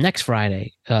 Next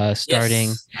Friday, starting.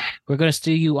 Yes. We're going to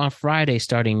see you on Friday,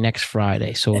 starting next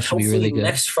Friday. So it should be really good.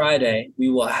 Next Friday, we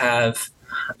will have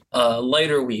a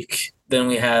lighter week than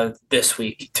we have this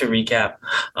week to recap.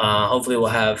 Hopefully we'll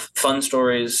have fun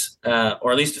stories,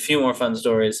 or at least a few more fun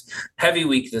stories. Heavy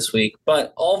week this week,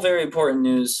 but all very important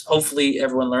news. Hopefully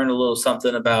everyone learned a little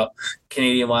something about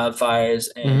Canadian wildfires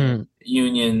and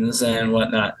unions and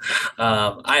whatnot.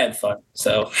 I had fun,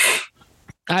 so.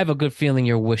 I have a good feeling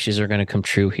your wishes are going to come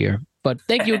true here. But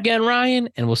thank you again, Ryan,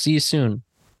 and we'll see you soon.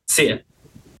 See ya.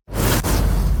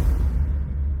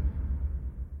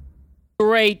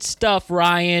 Great stuff,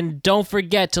 Ryan. Don't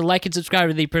forget to like and subscribe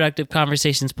to the Productive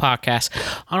Conversations podcast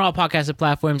on all podcasting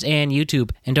platforms and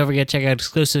YouTube. And don't forget to check out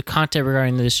exclusive content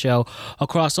regarding this show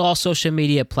across all social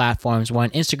media platforms. We're on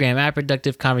Instagram at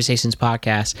Productive Conversations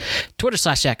Podcast,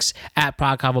 Twitter/X at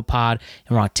ProdConvoPod,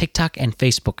 and we're on TikTok and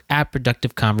Facebook at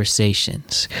Productive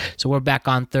Conversations. So we're back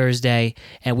on Thursday,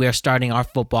 and we are starting our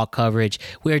football coverage.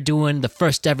 We are doing the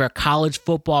first ever college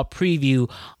football preview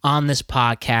on this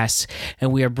podcast,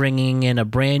 and we are bringing in a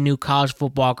brand new college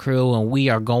football crew, and we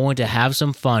are going to have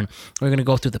some fun. We're going to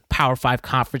go through the Power 5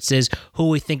 conferences, who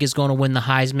we think is going to win the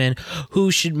Heisman, who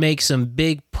should make some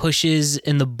big pushes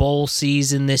in the bowl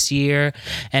season this year,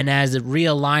 and as the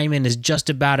realignment is just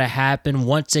about to happen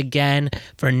once again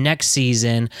for next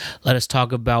season, let us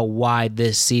talk about why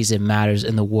this season matters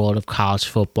in the world of college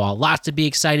football. Lots to be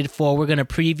excited for. We're going to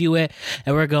preview it,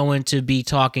 and we're going to be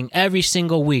talking every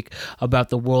single week about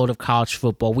the world of college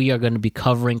football. We are going to be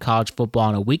covering college football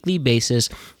on a weekly basis.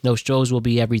 Those shows will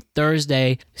be every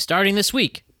Thursday starting this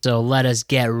week. So let us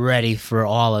get ready for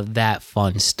all of that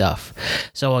fun stuff.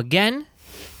 So again,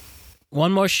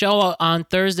 one more show on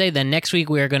Thursday. Then next week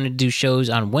we are going to do shows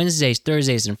on Wednesdays,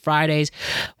 Thursdays, and Fridays.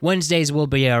 Wednesdays will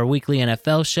be our weekly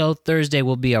NFL show. Thursday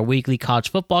will be our weekly college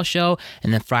football show.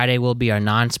 And then Friday will be our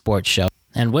non-sports show.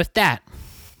 And with that,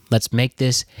 Let's make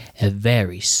this a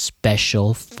very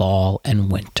special fall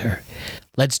and winter.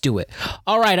 Let's do it.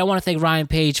 All right, I want to thank Ryan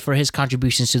Page for his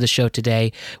contributions to the show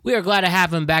today. We are glad to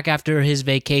have him back after his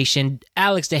vacation.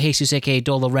 Alex De Jesus, a.k.a.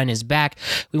 Dolo Ren, is back.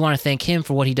 We want to thank him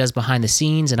for what he does behind the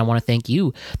scenes, and I want to thank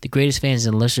you, the greatest fans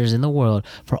and listeners in the world,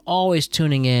 for always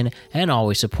tuning in and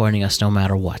always supporting us no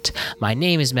matter what. My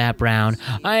name is Matt Braun.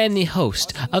 I am the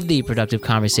host of the Productive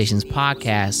Conversations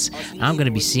podcast. I'm going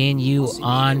to be seeing you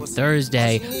on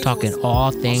Thursday, talking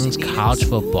all things college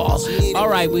football. All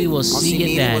right, we will see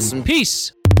you then. Peace.